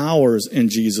 It's ours in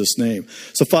Jesus' name.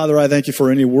 So, Father, I thank you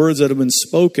for any words that have been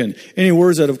spoken, any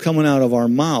words that have come out of our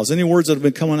mouths, any words that have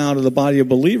been coming out of the body of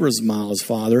believers' mouths,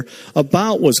 Father,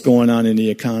 about what's going on in the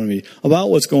economy,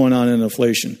 about what's going on in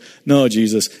inflation. No,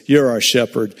 Jesus, you're our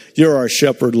shepherd. You're our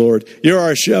shepherd, Lord. You're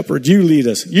our shepherd. You lead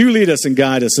us. You lead us and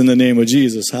guide us in the name of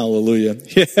Jesus. Hallelujah.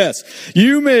 Yes.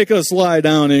 You make us lie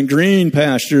down in green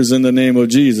pastures in the name of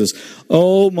Jesus.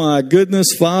 Oh my goodness,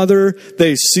 Father,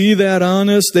 they see that on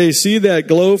us. They see that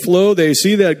glow flow. They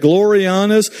see that glory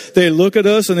on us. They look at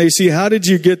us and they see, how did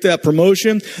you get that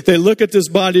promotion? They look at this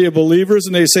body of believers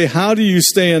and they say, how do you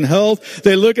stay in health?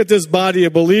 They look at this body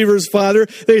of believers, Father.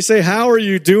 They say, how are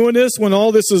you doing this when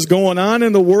all this is going on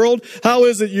in the world? How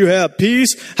is it you have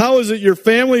peace? How is it your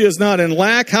family is not in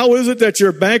lack? How is it that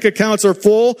your bank accounts are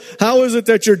full? How is it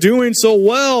that you're doing so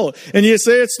well? And you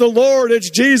say, it's the Lord, it's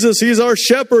Jesus. He's our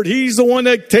shepherd. He's the one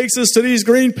that takes us to these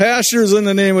green pastures in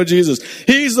the name of Jesus.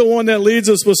 He's the one that leads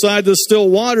us beside the still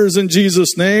waters in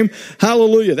Jesus' name.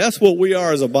 Hallelujah. That's what we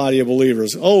are as a body of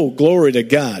believers. Oh, glory to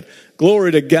God.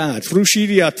 Glory to God.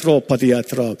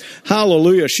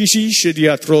 Hallelujah.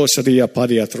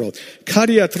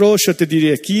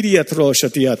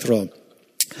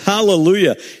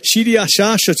 Hallelujah.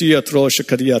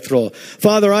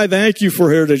 Father, I thank you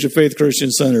for Heritage of Faith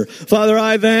Christian Center. Father,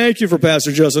 I thank you for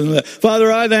Pastor Justin.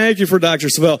 Father, I thank you for Dr.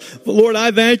 Savelle. Lord,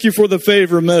 I thank you for the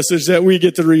favor message that we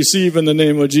get to receive in the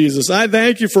name of Jesus. I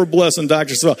thank you for blessing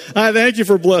Dr. Savelle. I thank you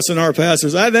for blessing our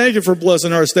pastors. I thank you for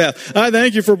blessing our staff. I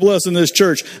thank you for blessing this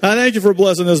church. I thank you for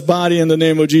blessing this body in the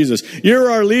name of Jesus. You're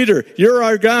our leader. You're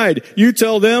our guide. You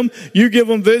tell them. You give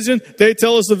them vision. They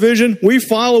tell us the vision. We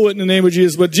follow it in the name of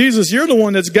Jesus. But Jesus, you're the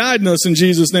one that's guiding us in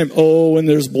Jesus' name. Oh, and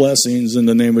there's blessings in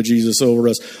the name of Jesus over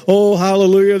us. Oh,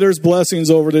 hallelujah. There's blessings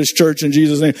over this church in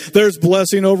Jesus' name. There's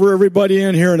blessing over everybody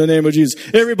in here in the name of Jesus.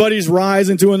 Everybody's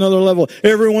rising to another level.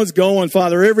 Everyone's going,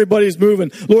 Father. Everybody's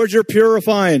moving. Lord, you're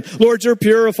purifying. Lord, you're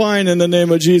purifying in the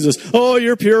name of Jesus. Oh,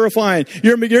 you're purifying.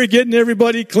 You're getting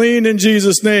everybody clean in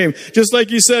Jesus' name. Just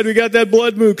like you said, we got that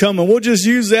blood moon coming. We'll just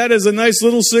use that as a nice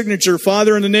little signature,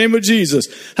 Father, in the name of Jesus.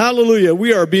 Hallelujah. We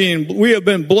have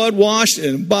been blood washed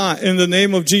in the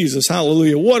name of Jesus.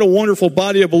 Hallelujah. What a wonderful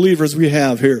body of believers we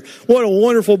have here. What a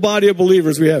wonderful body of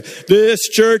believers we have. This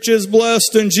church is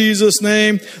blessed in Jesus'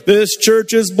 name. This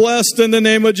church is blessed in the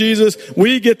name of Jesus.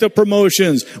 We get the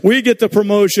promotions. We get the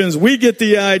promotions. We get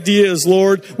the ideas,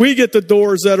 Lord. We get the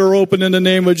doors that are open in the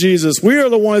name of Jesus. We are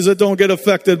the ones that don't get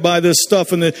affected by this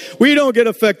stuff. We don't get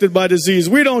affected by disease.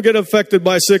 We don't get affected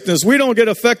by sickness. We don't get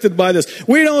affected by this.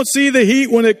 We don't see the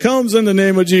heat when it comes in the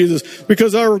name of Jesus,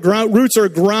 because our roots are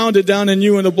grounded down in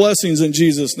you and the blessings in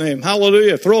Jesus' name.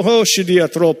 Hallelujah.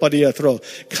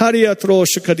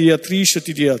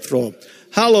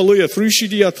 Hallelujah.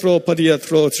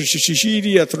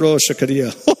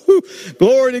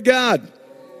 Glory to God.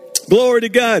 Glory to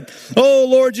God. Oh,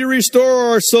 Lord, you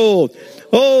restore our soul.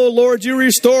 Oh, Lord, you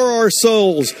restore our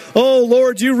souls. Oh,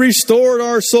 Lord, you restored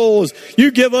our souls. You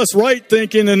give us right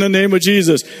thinking in the name of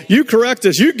Jesus. You correct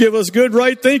us. You give us good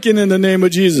right thinking in the name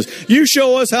of Jesus. You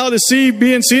show us how to see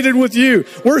being seated with you.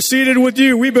 We're seated with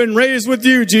you. We've been raised with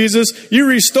you, Jesus. You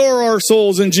restore our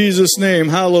souls in Jesus' name.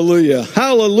 Hallelujah.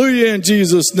 Hallelujah in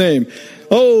Jesus' name.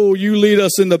 Oh, you lead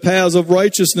us in the paths of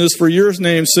righteousness for your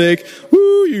name's sake.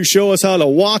 Woo, you show us how to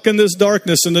walk in this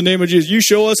darkness in the name of Jesus. You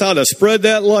show us how to spread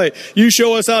that light. You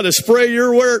show us how to spray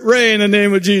your ray in the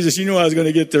name of Jesus. You know I was going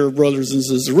to get there, brothers and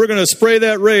sisters. We're going to spray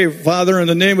that ray, Father, in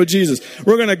the name of Jesus.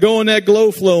 We're going to go in that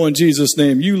glow flow in Jesus'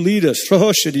 name. You lead us.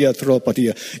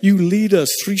 You lead us.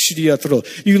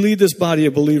 You lead this body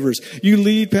of believers. You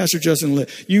lead Pastor Justin.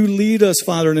 You lead us,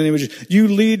 Father, in the name of Jesus. You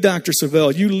lead Dr.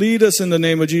 Savelle. You lead us in the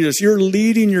name of Jesus. You're leading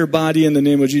your body in the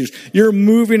name of Jesus. You're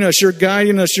moving us. You're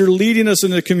guiding us. You're leading us in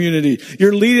the community.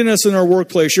 You're leading us in our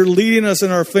workplace. You're leading us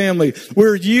in our family.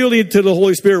 We're yielding to the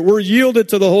Holy Spirit. We're yielded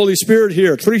to the Holy Spirit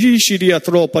here.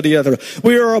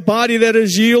 We are a body that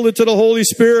is yielded to the Holy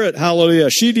Spirit. Hallelujah.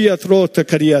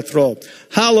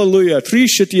 Hallelujah.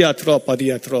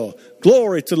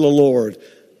 Glory to the Lord.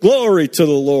 Glory to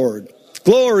the Lord.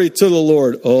 Glory to the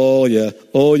Lord. Oh, yeah.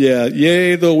 Oh, yeah.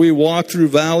 Yea, though we walk through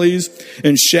valleys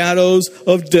and shadows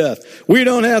of death, we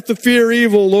don't have to fear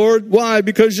evil, Lord. Why?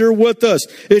 Because you're with us.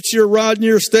 It's your rod and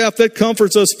your staff that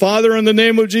comforts us, Father, in the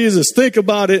name of Jesus. Think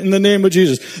about it in the name of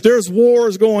Jesus. There's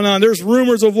wars going on. There's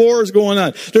rumors of wars going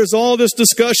on. There's all this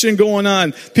discussion going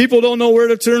on. People don't know where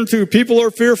to turn to. People are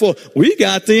fearful. We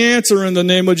got the answer in the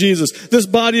name of Jesus. This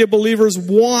body of believers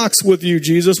walks with you,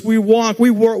 Jesus. We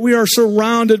are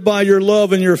surrounded by your love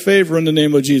and your favor in the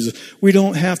name of Jesus. We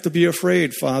don't have to be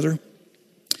afraid, Father.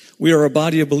 We are a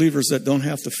body of believers that don't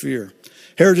have to fear.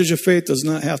 Heritage of Faith does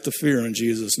not have to fear in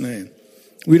Jesus' name.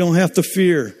 We don't have to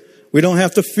fear. We don't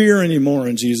have to fear anymore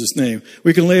in Jesus' name.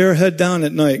 We can lay our head down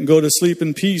at night and go to sleep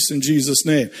in peace in Jesus'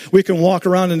 name. We can walk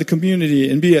around in the community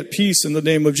and be at peace in the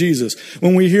name of Jesus.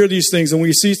 When we hear these things and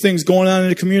we see things going on in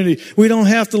the community, we don't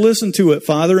have to listen to it,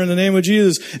 Father, in the name of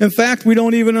Jesus. In fact, we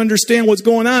don't even understand what's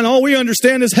going on. All we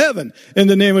understand is heaven in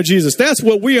the name of Jesus. That's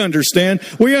what we understand.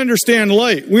 We understand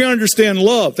light. We understand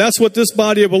love. That's what this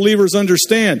body of believers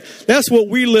understand. That's what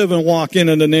we live and walk in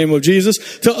the name of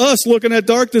Jesus. To us, looking at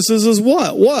darkness is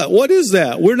what? What is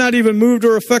that? We're not even moved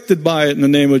or affected by it in the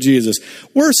name of Jesus.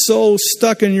 We're so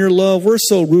stuck in your love. We're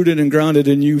so rooted and grounded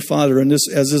in you, Father, and as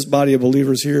this body of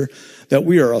believers here, that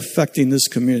we are affecting this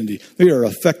community. We are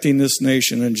affecting this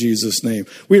nation in Jesus' name.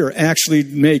 We are actually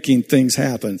making things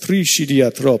happen. Shariatro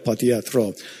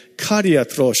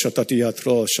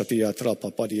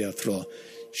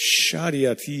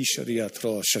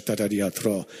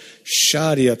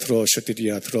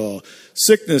shatadiatro.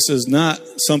 Sickness is not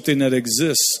something that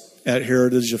exists at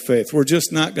Heritage of Faith. We're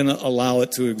just not going to allow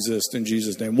it to exist in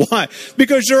Jesus' name. Why?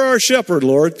 Because you're our shepherd,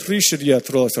 Lord. We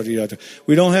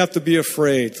don't have to be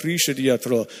afraid. We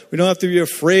don't have to be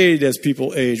afraid as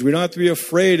people age. We don't have to be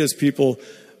afraid as people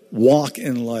walk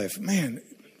in life. Man,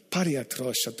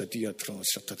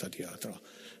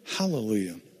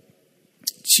 hallelujah.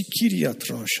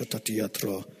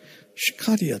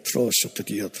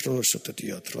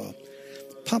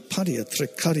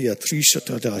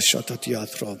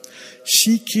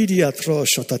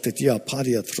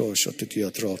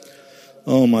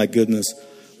 Oh my goodness.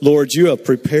 Lord, you have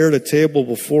prepared a table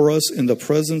before us in the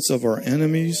presence of our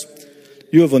enemies.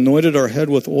 You have anointed our head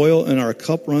with oil, and our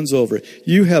cup runs over.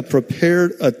 You have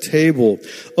prepared a table.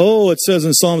 Oh, it says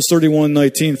in Psalms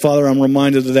 31:19, Father, I'm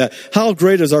reminded of that. How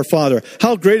great is our Father?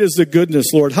 How great is the goodness,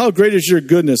 Lord? How great is your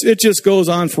goodness? It just goes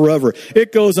on forever.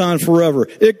 It goes on forever.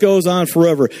 It goes on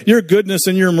forever. Your goodness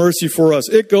and your mercy for us.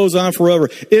 It goes on forever.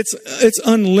 It's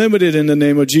unlimited in the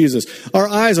name of Jesus. Our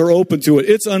eyes are open to it.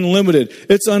 It's unlimited.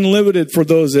 It's unlimited for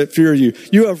those that fear you.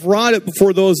 You have wrought it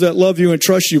before those that love you and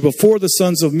trust you, before the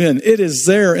sons of men. It is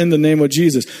there in the name of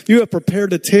Jesus. You have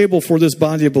prepared a table for this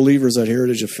body of believers at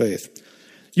Heritage of Faith.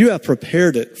 You have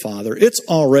prepared it, Father. It's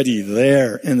already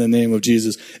there in the name of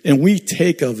Jesus. And we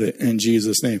take of it in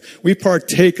Jesus' name. We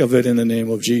partake of it in the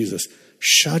name of Jesus.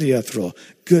 Shadiathro,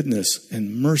 goodness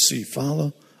and mercy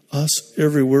follow us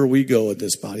everywhere we go in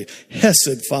this body.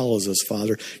 Hesed follows us,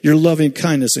 Father. Your loving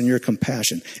kindness and your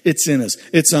compassion. It's in us.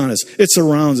 It's on us. It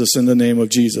surrounds us in the name of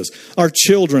Jesus. Our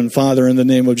children, Father, in the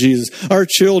name of Jesus. Our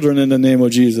children in the name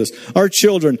of Jesus. Our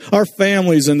children, our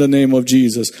families in the name of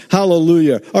Jesus.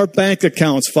 Hallelujah. Our bank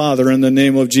accounts, Father, in the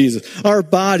name of Jesus. Our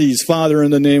bodies, Father,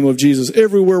 in the name of Jesus.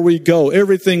 Everywhere we go,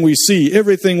 everything we see,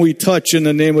 everything we touch in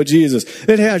the name of Jesus.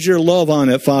 It has your love on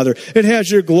it, Father. It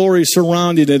has your glory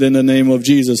surrounding it in the name of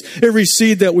Jesus. Every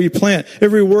seed that we plant,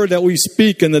 every word that we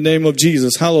speak in the name of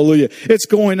Jesus. Hallelujah. It's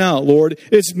going out, Lord.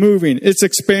 It's moving. It's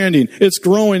expanding. It's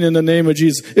growing in the name of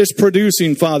Jesus. It's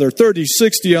producing, Father, 30,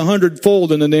 60,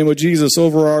 100-fold in the name of Jesus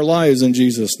over our lives in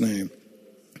Jesus' name.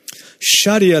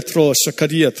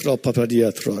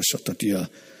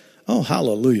 Oh,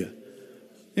 hallelujah.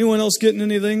 Anyone else getting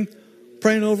anything?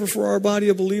 Praying over for our body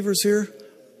of believers here?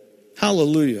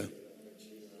 Hallelujah.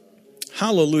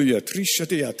 Hallelujah.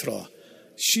 Trishadiatra.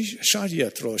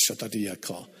 Shadiatro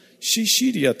shatadiaka.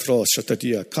 Shishiriatro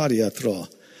shatadia kariatro.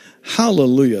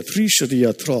 Hallelujah.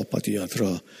 Trishadiatro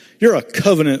patiatro. You're a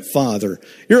covenant Father.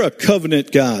 You're a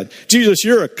covenant God. Jesus,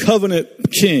 you're a covenant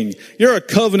King. You're a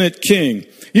covenant King.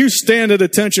 You stand at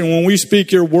attention when we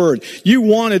speak your word. You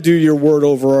want to do your word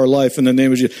over our life in the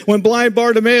name of Jesus. When blind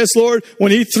Bartimaeus, Lord,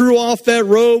 when he threw off that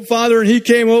robe, Father, and he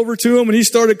came over to him and he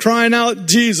started crying out,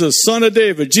 Jesus, Son of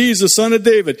David, Jesus, Son of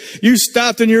David, you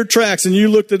stopped in your tracks and you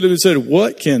looked at him and said,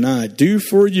 what can I do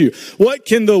for you? What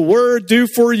can the word do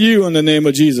for you in the name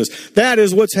of Jesus? That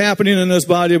is what's happening in this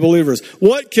body of believers.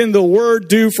 What can the word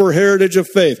do for Heritage of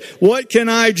Faith? What can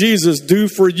I, Jesus, do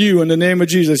for you in the name of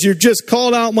Jesus? You just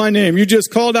called out my name. You just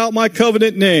called out my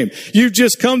covenant name. You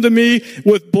just come to me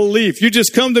with belief. You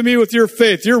just come to me with your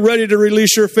faith. You're ready to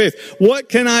release your faith. What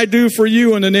can I do for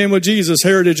you in the name of Jesus,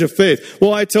 Heritage of Faith?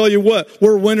 Well, I tell you what,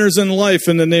 we're winners in life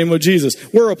in the name of Jesus.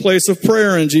 We're a place of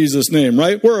prayer in Jesus' name,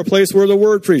 right? We're a place where the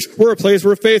word preached. We're a place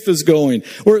where faith is going.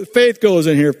 Where faith goes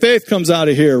in here. Faith comes out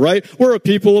of here, right? We're a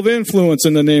people of influence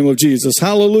in the name of Jesus.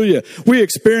 Hallelujah. We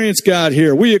experience God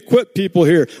here. We equip people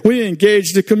here. We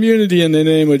engage the community in the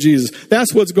name of Jesus.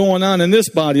 That's what's going on in this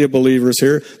body of believers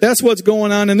here. That's what's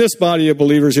going on in this body of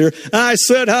believers here. I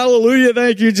said, hallelujah,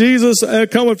 thank you, Jesus,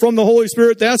 coming from the Holy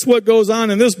Spirit. That's what goes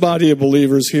on in this body of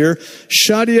believers here.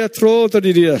 Shadiatro,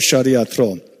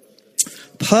 shadiatro.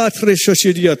 Patre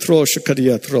shadiatro,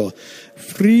 shakadiatro.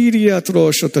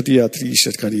 Fridiatro, shotadiatri,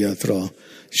 shakadiatro.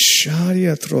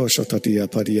 Shadiatro, shotadia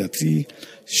padiatri.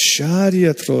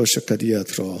 Shadiatro,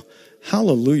 shakadiatro.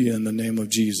 Hallelujah in the name of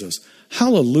Jesus.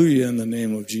 Hallelujah in the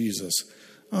name of Jesus.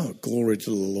 Oh, glory to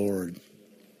the Lord.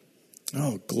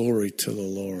 Oh, glory to the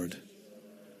Lord.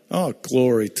 Oh,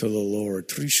 glory to the Lord.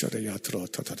 Trishadayatro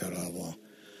tatadarava.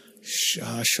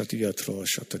 Shashadiatro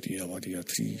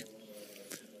shatadiavadiatri.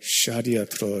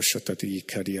 Shadiatro shatadi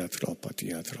kadiatro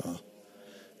patiatro.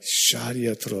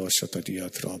 Shadiatro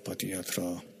shatadiatro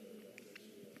patiatro.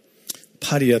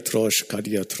 Pariatro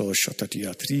shkadiatro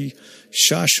shatadiatri.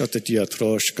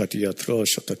 Shashatadiatro shkadiatro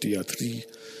shatadiatri.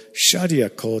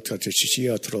 Shadiako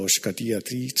tatishiatro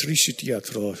shkadiatri.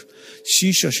 Trishitiatro.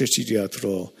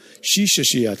 Shishashitiatro.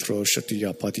 Shishashiatro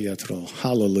shatiapatiatro.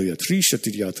 Hallelujah.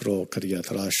 Trishatiatro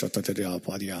kadiatra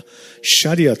shatatiapatia.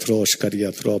 Shadiatro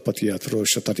shkadiatro patiatro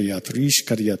shatatiatri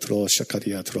shkadiatro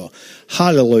shkadiatro.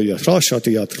 Hallelujah.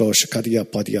 Roshatiatro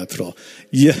shkadiapatiatro.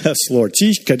 Yes, Lord.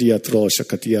 Tishkadiatro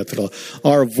shkadiatro.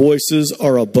 Our voices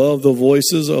are above the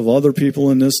voices of other people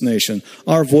in this nation.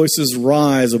 Our voices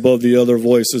rise above the other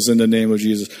voices voices in the name of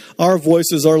Jesus. Our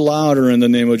voices are louder in the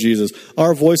name of Jesus.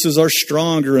 Our voices are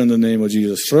stronger in the name of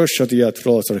Jesus.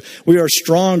 We are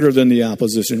stronger than the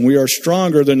opposition. We are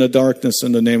stronger than the darkness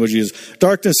in the name of Jesus.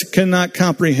 Darkness cannot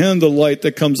comprehend the light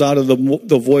that comes out of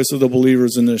the voice of the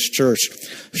believers in this church.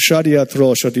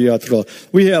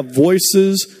 We have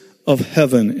voices of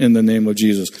heaven in the name of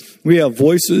Jesus. We have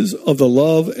voices of the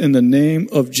love in the name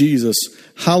of Jesus.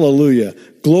 Hallelujah.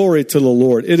 Glory to the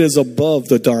Lord. It is above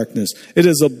the darkness. It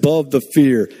is above the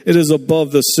fear. It is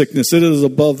above the sickness. It is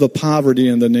above the poverty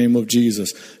in the name of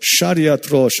Jesus.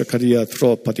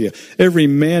 Every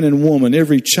man and woman,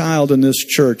 every child in this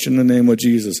church in the name of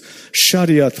Jesus.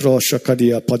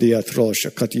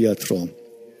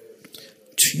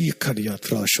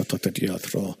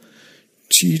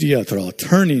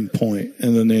 Turning point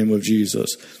in the name of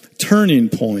Jesus. Turning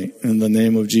point in the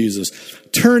name of Jesus.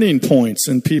 Turning points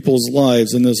in people's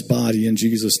lives in this body in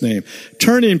Jesus' name.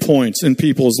 Turning points in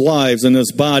people's lives in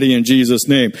this body in Jesus'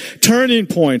 name. Turning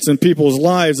points in people's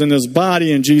lives in this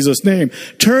body in Jesus' name.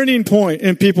 Turning point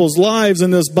in people's lives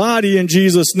in this body in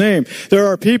Jesus' name. There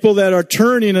are people that are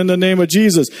turning in the name of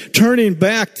Jesus. Turning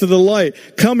back to the light.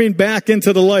 Coming back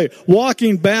into the light.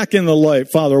 Walking back in the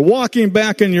light, Father. Walking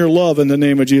back in your love in the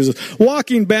name of Jesus.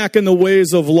 Walking back in the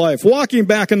ways of life. Walking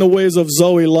back in the ways of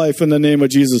Zoe life in the name of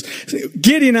Jesus.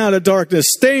 Getting out of darkness,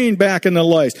 staying back in the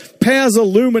light. Paths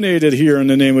illuminated here in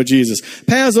the name of Jesus.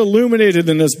 Paths illuminated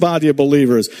in this body of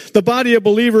believers. The body of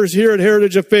believers here at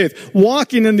Heritage of Faith,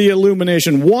 walking in the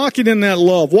illumination, walking in that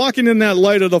love, walking in that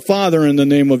light of the Father in the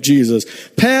name of Jesus.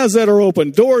 Paths that are open,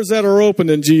 doors that are open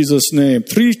in Jesus' name.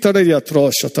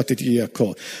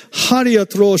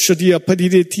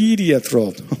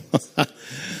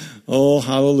 Oh,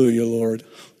 hallelujah, Lord.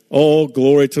 Oh,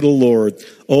 glory to the Lord.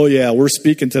 Oh, yeah, we're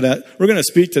speaking to that. We're going to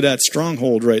speak to that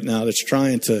stronghold right now that's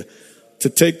trying to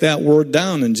take that word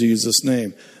down in Jesus'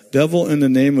 name. Devil, in the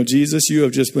name of Jesus, you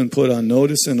have just been put on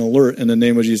notice and alert in the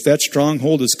name of Jesus. That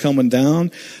stronghold is coming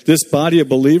down. This body of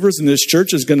believers in this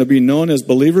church is going to be known as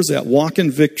believers that walk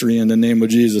in victory in the name of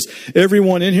Jesus.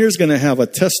 Everyone in here is going to have a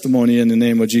testimony in the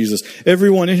name of Jesus.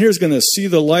 Everyone in here is going to see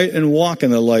the light and walk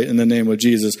in the light in the name of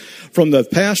Jesus. From the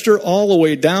pastor all the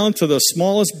way down to the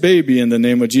smallest baby in the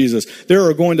name of Jesus. There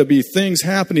are going to be things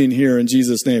happening here in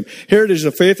Jesus' name. Heritage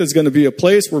of Faith is going to be a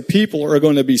place where people are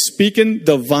going to be speaking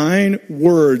divine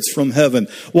words from heaven,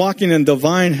 walking in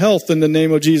divine health in the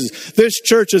name of Jesus. This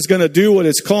church is going to do what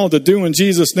it's called to do in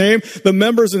Jesus' name. The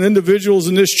members and individuals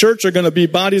in this church are going to be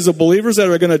bodies of believers that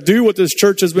are going to do what this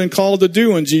church has been called to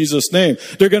do in Jesus' name.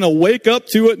 They're going to wake up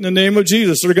to it in the name of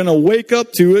Jesus. They're going to wake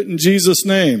up to it in Jesus'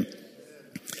 name.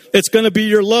 It's going to be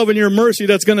your love and your mercy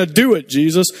that's going to do it,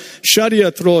 Jesus. It's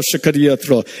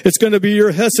going to be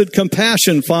your hesed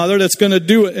compassion, Father, that's going to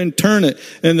do it and turn it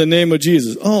in the name of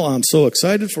Jesus. Oh, I'm so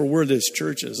excited for where this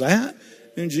church is at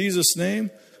in Jesus'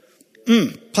 name.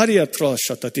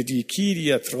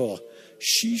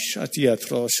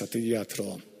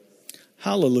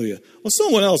 Hallelujah. Well,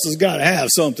 someone else has got to have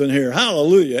something here.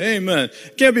 Hallelujah. Amen.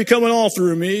 Can't be coming all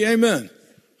through me. Amen.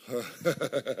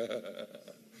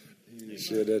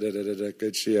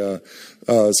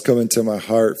 It's coming to my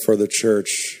heart for the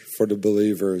church, for the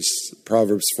believers.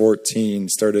 Proverbs 14,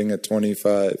 starting at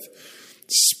 25.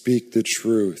 Speak the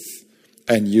truth,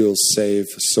 and you'll save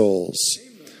souls.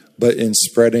 But in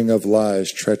spreading of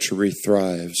lies, treachery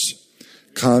thrives.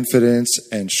 Confidence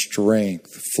and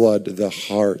strength flood the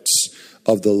hearts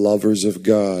of the lovers of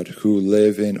God who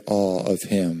live in awe of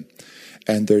Him.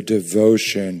 And their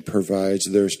devotion provides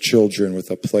their children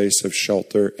with a place of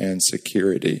shelter and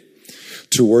security.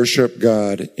 To worship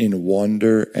God in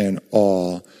wonder and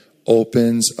awe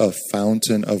opens a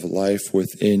fountain of life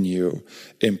within you,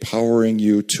 empowering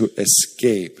you to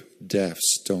escape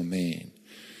death's domain.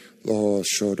 Oh, I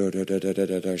just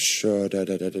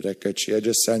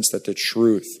sense that the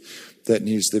truth that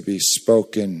needs to be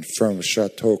spoken from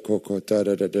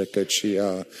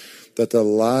that the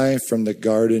lie from the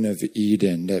Garden of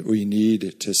Eden that we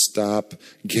need to stop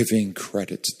giving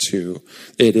credit to.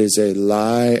 It is a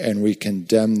lie, and we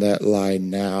condemn that lie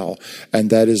now. And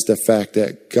that is the fact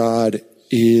that God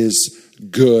is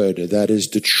good. That is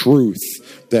the truth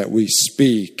that we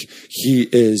speak. He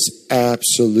is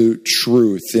absolute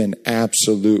truth and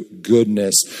absolute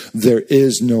goodness. There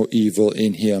is no evil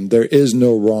in Him. There is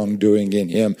no wrongdoing in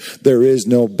Him. There is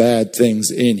no bad things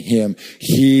in Him.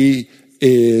 He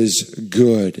is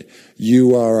good.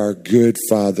 You are our good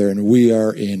Father, and we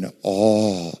are in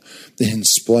awe, in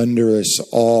splendorous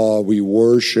awe. We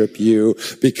worship you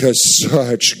because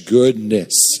such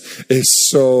goodness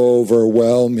is so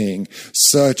overwhelming.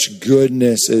 Such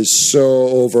goodness is so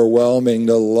overwhelming.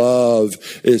 The love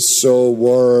is so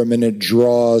warm, and it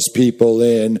draws people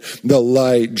in. The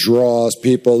light draws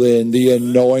people in. The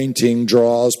anointing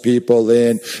draws people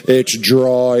in. It's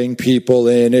drawing people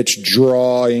in. It's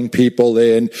drawing people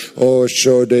in. Oh,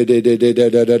 so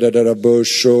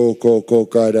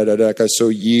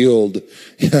yield.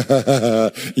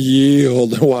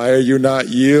 Yield. Why are you not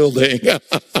yielding?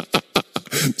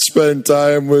 Spend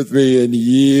time with me and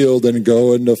yield and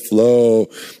go in the flow.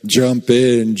 Jump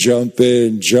in, jump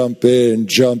in, jump in,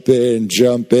 jump in,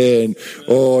 jump in.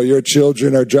 Oh, your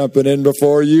children are jumping in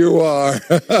before you are.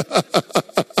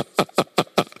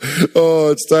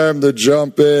 Oh, it's time to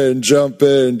jump in, jump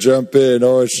in, jump in.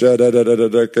 Oh,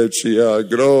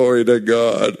 glory to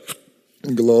God.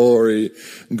 Glory,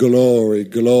 glory,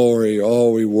 glory.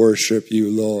 Oh, we worship you,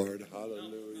 Lord.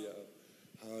 Hallelujah.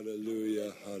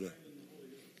 Hallelujah. Hallelujah.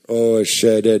 Oh,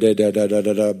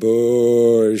 bo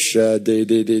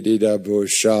bo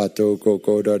shato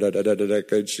koko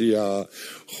kachia.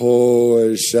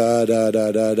 Oh,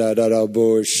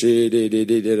 bo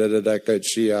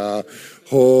kachia.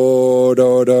 Oh,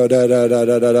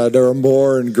 there are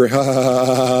more and great.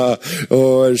 Oh,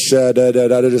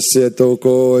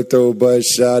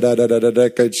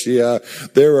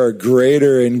 there are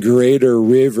greater and greater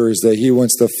rivers that he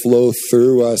wants to flow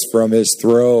through us from his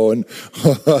throne.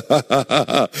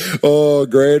 Oh,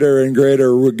 greater and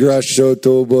greater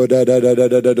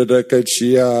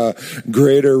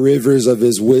greater rivers of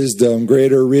his wisdom,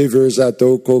 greater rivers of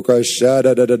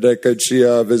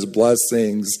his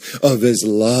blessings, of his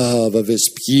love, of his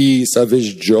peace, of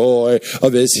his joy,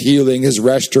 of his healing, his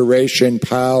restoration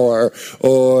power.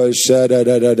 Oh,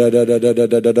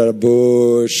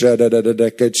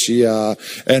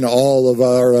 and all of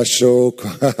our ashok.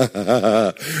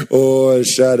 Oh,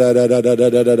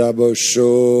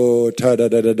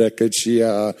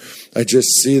 I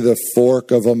just see the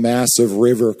fork of a massive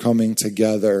river coming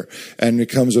together, and it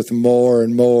comes with more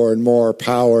and more and more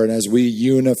power. And as we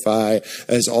unify,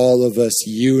 as all of us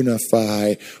unify,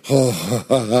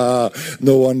 no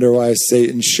wonder why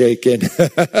Satan's shaking.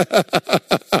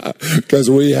 Because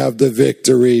we have the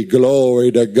victory.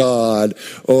 Glory to God.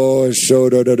 Oh,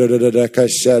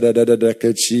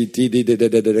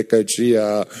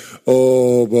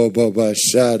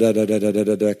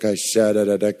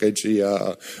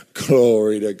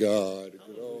 glory to God.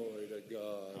 Glory to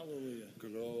God. Hallelujah.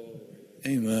 Glory.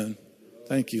 Amen.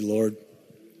 Thank you, Lord.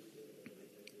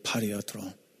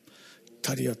 Pariatro.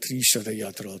 Tariatri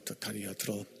shadayatro to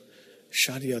tariatro.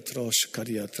 Shadiatro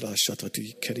shkariatra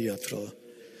shatati keriatro.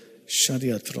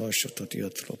 Shadiatro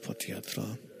shatatiatro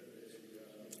patiatro.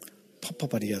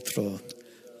 Papapariatro.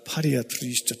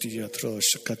 Pariatri shtatiatro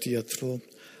shakatiatro.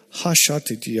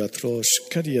 Hashatiatro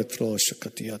shkariatro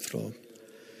shakatiatro.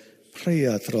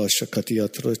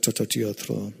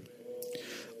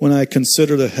 When I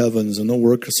consider the heavens and the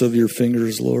works of your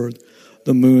fingers, Lord,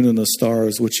 the moon and the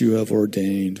stars which you have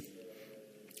ordained,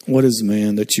 what is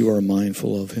man that you are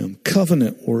mindful of him?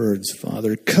 Covenant words,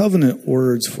 Father, covenant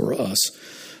words for us.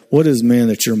 What is man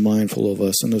that you're mindful of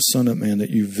us, and the Son of Man that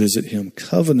you visit him?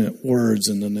 Covenant words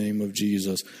in the name of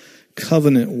Jesus.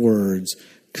 Covenant words,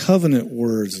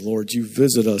 Lord, you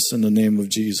visit us in the name of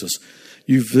Jesus.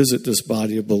 You visit this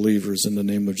body of believers in the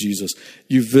name of Jesus.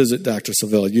 You visit Dr.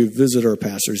 Savelle. You visit our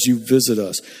pastors. You visit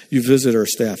us. You visit our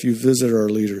staff. You visit our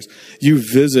leaders. You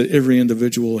visit every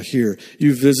individual here.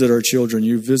 You visit our children.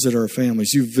 You visit our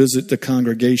families. You visit the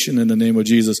congregation in the name of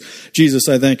Jesus. Jesus,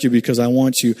 I thank you because I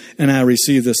want you and I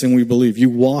receive this and we believe.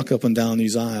 You walk up and down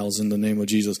these aisles in the name of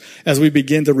Jesus. As we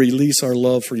begin to release our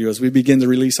love for you, as we begin to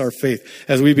release our faith,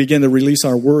 as we begin to release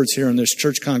our words here in this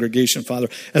church congregation, Father,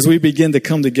 as we begin to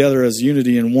come together as unity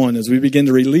in one, as we begin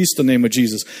to release the name of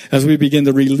Jesus, as we begin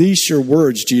to release your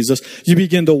words, Jesus, you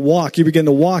begin to walk in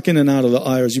and out of the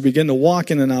aisles, you begin to walk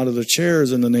in and out of the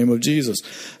chairs in the name of Jesus.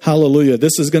 Hallelujah.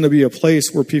 This is going to be a place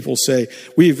where people say,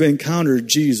 we've encountered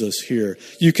Jesus here.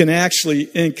 You can actually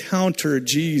encounter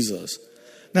Jesus.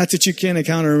 Not that you can't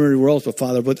encounter him everywhere else, but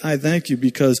Father, but I thank you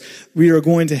because we are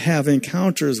going to have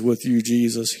encounters with you,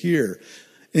 Jesus, here.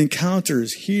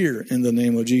 Encounters here in the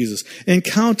name of Jesus.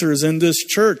 Encounters in this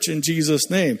church in Jesus'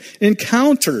 name.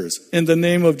 Encounters in the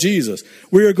name of Jesus.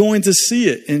 We are going to see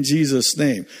it in Jesus'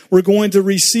 name. We're going to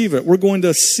receive it. We're going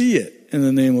to see it in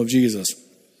the name of Jesus.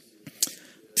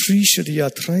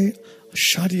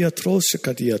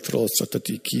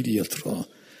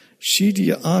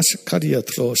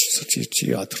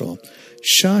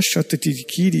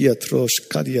 Shashatidikiriatro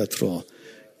shakadiatro.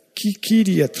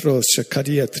 Kikiriatro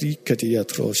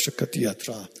shakadiatrikadiatro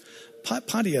shakadiatra.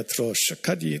 Padiatro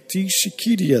shakadiati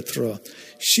shikiriatro.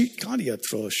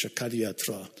 Shikadiatro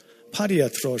shakadiatro.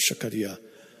 Padiatro shakadia.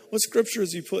 What scripture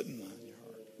is he putting on your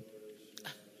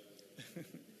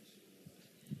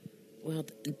heart? Well,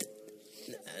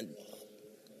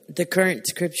 the current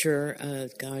scripture,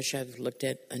 I've looked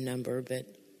at a number, but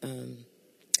I'm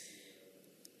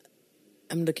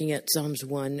looking at Psalms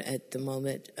 1 at the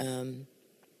moment.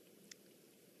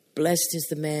 Blessed is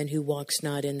the man who walks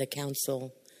not in the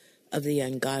counsel of the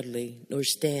ungodly, nor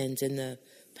stands in the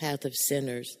path of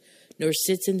sinners, nor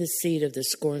sits in the seat of the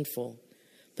scornful,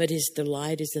 but his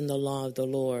delight is in the law of the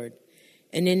Lord,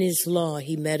 and in his law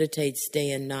he meditates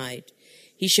day and night.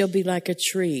 He shall be like a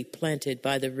tree planted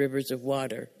by the rivers of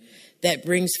water, that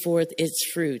brings forth its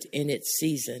fruit in its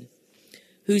season,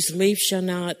 whose leaf shall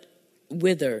not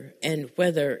wither, and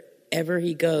wherever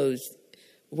he goes,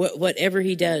 whatever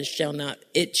he does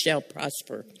it shall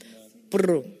prosper.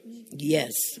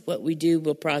 Yes, what we do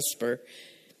will prosper,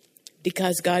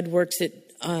 because God works it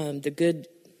the good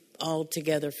all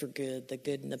together for good, the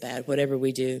good and the bad, whatever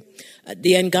we do.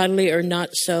 The ungodly are not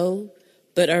so,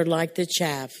 but are like the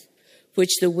chaff,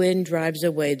 which the wind drives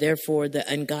away. Therefore the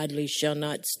ungodly shall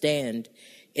not stand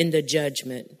in the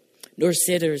judgment, nor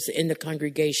sitters in the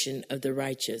congregation of the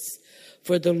righteous.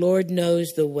 For the Lord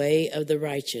knows the way of the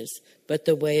righteous, but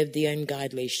the way of the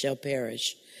ungodly shall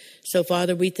perish. So,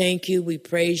 Father, we thank you. We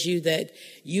praise you that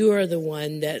you are the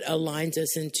one that aligns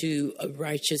us into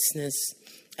righteousness.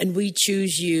 And we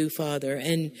choose you, Father.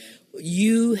 And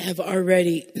you have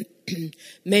already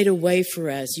made a way for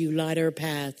us. You light our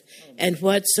path. And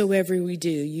whatsoever we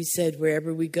do, you said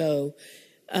wherever we go,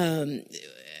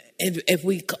 if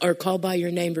we are called by your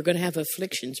name, we're going to have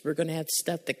afflictions. We're going to have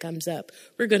stuff that comes up.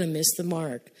 We're going to miss the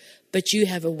mark. But you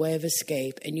have a way of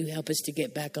escape, and you help us to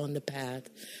get back on the path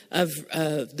of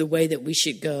the way that we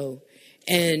should go.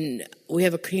 And we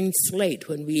have a clean slate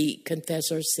when we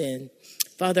confess our sin.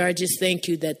 Father, I just thank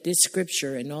you that this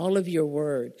scripture and all of your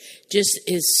word just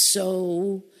is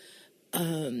so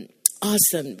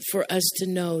awesome for us to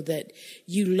know that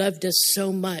you loved us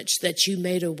so much that you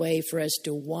made a way for us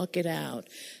to walk it out,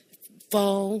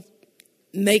 fall,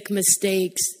 make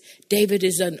mistakes. David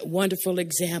is a wonderful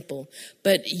example,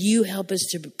 but you help us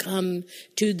to come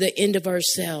to the end of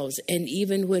ourselves. And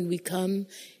even when we come,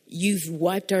 you've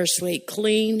wiped our slate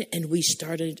clean and we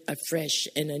started afresh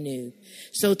and anew.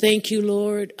 So thank you,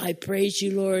 Lord. I praise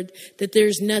you, Lord, that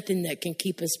there's nothing that can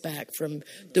keep us back from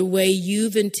the way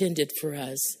you've intended for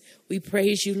us. We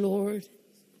praise you, Lord.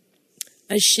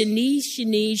 A shani,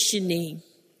 shani, shani.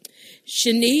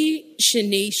 Shani,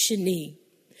 shani, shani.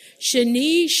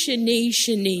 Shani, shani,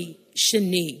 shani.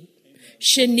 Shani.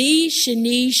 Shani,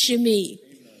 shani, shani.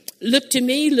 Look to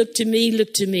me, look to me,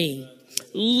 look to me.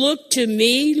 Look to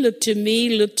me, look to me,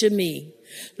 look to me.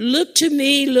 Look to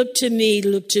me, look to me,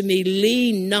 look to me.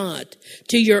 Lean not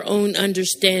to your own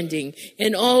understanding.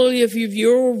 In all of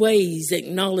your ways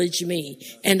acknowledge me,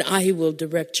 and I will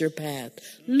direct your path.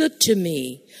 Look to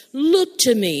me, look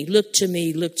to me, look to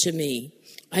me, look to me.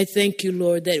 I thank you,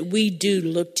 Lord, that we do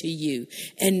look to you,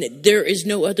 and there is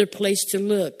no other place to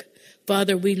look.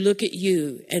 Father, we look at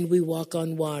you and we walk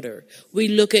on water. We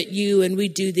look at you and we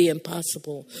do the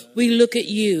impossible. We look at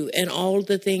you and all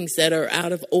the things that are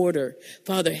out of order,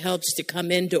 Father, helps to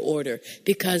come into order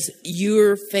because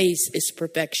your face is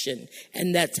perfection,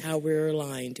 and that's how we're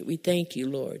aligned. We thank you,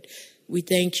 Lord. We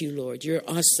thank you, Lord. You're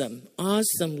awesome.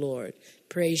 Awesome, Lord.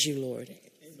 Praise you, Lord.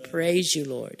 Amen. Praise you,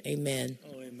 Lord. Amen.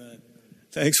 Oh, amen.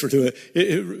 Thanks for doing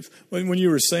it. When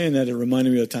you were saying that, it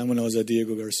reminded me of the time when I was at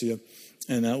Diego Garcia.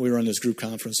 And we were on this group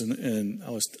conference, and I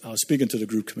was speaking to the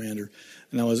group commander,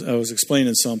 and I was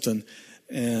explaining something,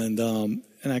 and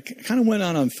I kind of went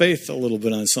on faith a little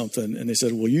bit on something, and they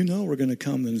said, well, we're going to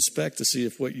come and inspect to see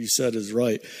if what you said is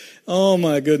right. Oh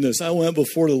my goodness! I went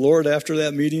before the Lord after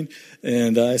that meeting,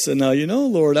 and I said, now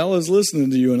Lord, I was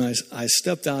listening to you, and I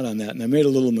stepped out on that, and I made a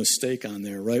little mistake on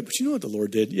there, right? But you know what the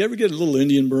Lord did? You ever get a little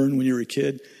Indian burn when you were a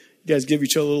kid? You guys give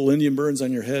each other little Indian burns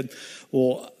on your head?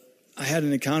 Well, I had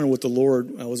an encounter with the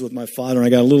Lord. I was with my father, and I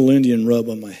got a little Indian rub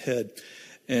on my head.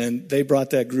 And they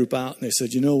brought that group out, and they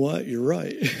said, you know what? You're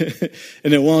right.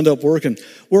 And it wound up working.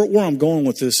 Where I'm going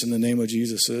with this in the name of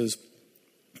Jesus is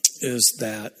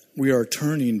that we are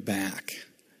turning back.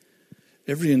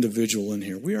 Every individual in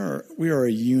here, we are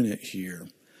a unit here.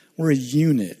 We're a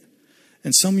unit.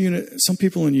 And some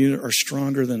people in unit are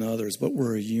stronger than others, but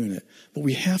we're a unit. But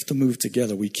we have to move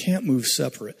together. We can't move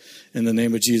separate in the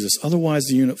name of Jesus. Otherwise,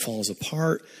 the unit falls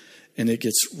apart, and it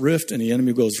gets ripped, and the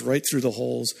enemy goes right through the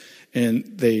holes, and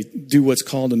they do what's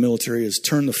called in the military is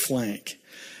turn the flank.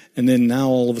 And then now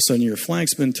all of a sudden your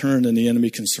flank's been turned and the enemy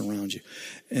can surround you.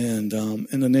 And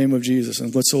in the name of Jesus.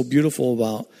 And what's so beautiful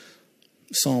about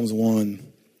Psalms 1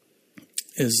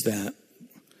 is that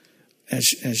as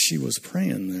she was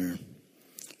praying there,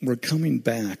 we're coming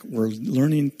back. We're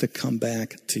learning to come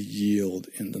back to yield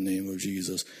in the name of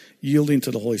Jesus. Yielding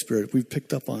to the Holy Spirit. We've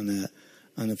picked up on that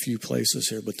on a few places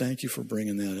here, but thank you for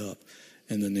bringing that up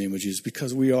in the name of Jesus,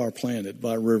 because we are planted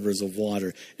by rivers of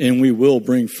water, and we will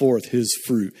bring forth his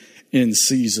fruit in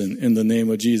season in the name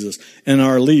of Jesus. And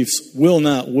our leaves will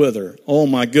not wither. Oh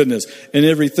my goodness. And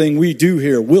everything we do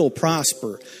here will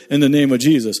prosper in the name of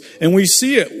Jesus. And we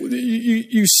see it.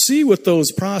 You see with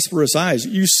those prosperous eyes.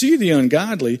 You see the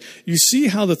ungodly. You see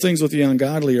how the things with the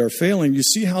ungodly are failing. You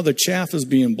see how the chaff is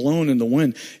being blown in the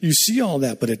wind. You see all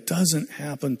that, but it doesn't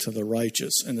happen to the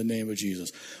righteous in the name of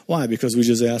Jesus. Why? Because we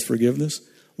just ask forgiveness.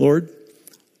 Lord,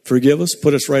 forgive us,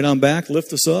 put us right on back,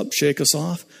 lift us up, shake us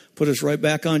off, put us right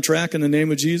back on track in the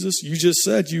name of Jesus. You just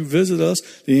said you visit us,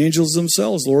 the angels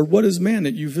themselves, Lord. What is man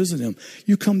that you visit him?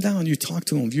 You come down, you talk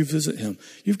to him, you visit him.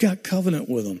 You've got covenant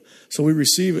with him. So we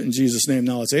receive it in Jesus' name.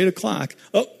 Now it's 8 o'clock.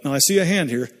 Oh, now I see a hand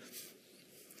here.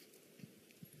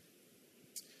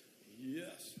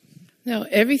 Yes. No,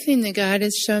 everything that God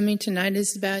has shown me tonight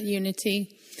is about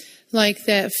unity. Like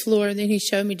that floor that he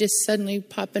showed me just suddenly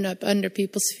popping up under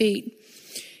people's feet.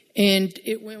 And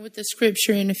it went with the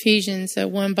scripture in Ephesians that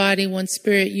one body, one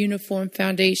spirit, uniform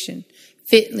foundation,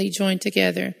 fitly joined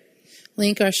together.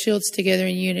 Link our shields together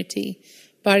in unity.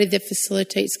 Body that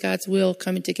facilitates God's will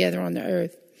coming together on the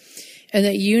earth. And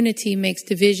that unity makes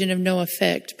division of no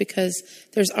effect because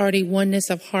there's already oneness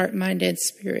of heart, mind, and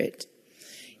spirit.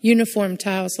 Uniform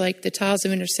tiles like the tiles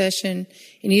of intercession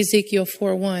in Ezekiel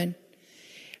 4:1.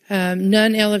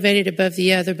 None elevated above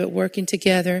the other, but working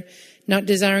together, not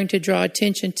desiring to draw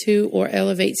attention to or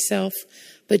elevate self,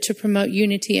 but to promote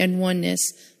unity and oneness,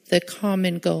 the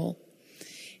common goal.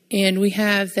 And we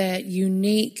have that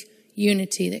unique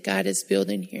unity that God is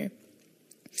building here.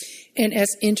 And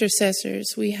as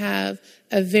intercessors, we have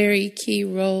a very key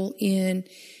role in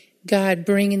God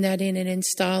bringing that in and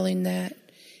installing that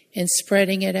and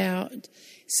spreading it out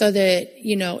so that,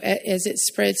 as it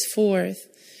spreads forth,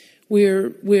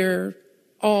 we're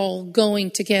all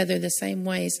going together the same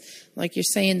ways. Like you're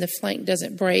saying, the flank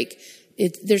doesn't break.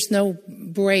 There's no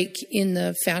break in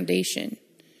the foundation.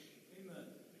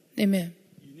 Amen.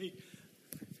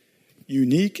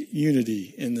 Unique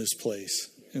unity in this place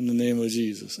in the name of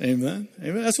Jesus. Amen.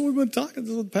 Amen. That's what we've been talking.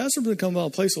 The pastor's been talking about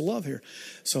a place of love here.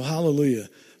 So hallelujah.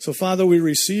 So Father, we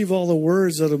receive all the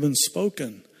words that have been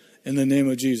spoken in the name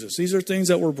of Jesus. These are things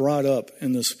that were brought up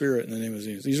in the Spirit in the name of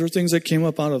Jesus. These are things that came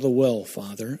up out of the well,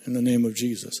 Father, in the name of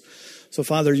Jesus. So,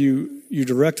 Father, you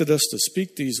directed us to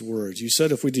speak these words. You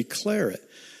said if we declare it,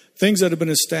 things that have been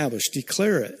established,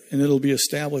 declare it, and it'll be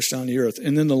established on the earth.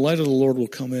 And then the light of the Lord will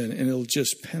come in, and it'll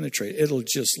just penetrate. It'll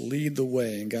just lead the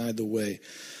way and guide the way.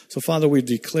 So, Father, we've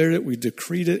declared it. We've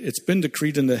decreed it. It's been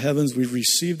decreed in the heavens. We've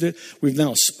received it. We've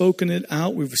now spoken it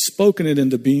out. We've spoken it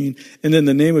into being. And in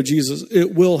the name of Jesus,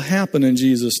 it will happen in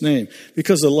Jesus' name.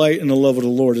 Because the light and the love of the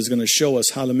Lord is going to show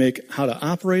us how to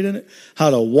operate in it, how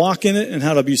to walk in it, and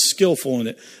how to be skillful in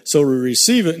it. So we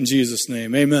receive it in Jesus'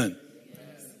 name. Amen.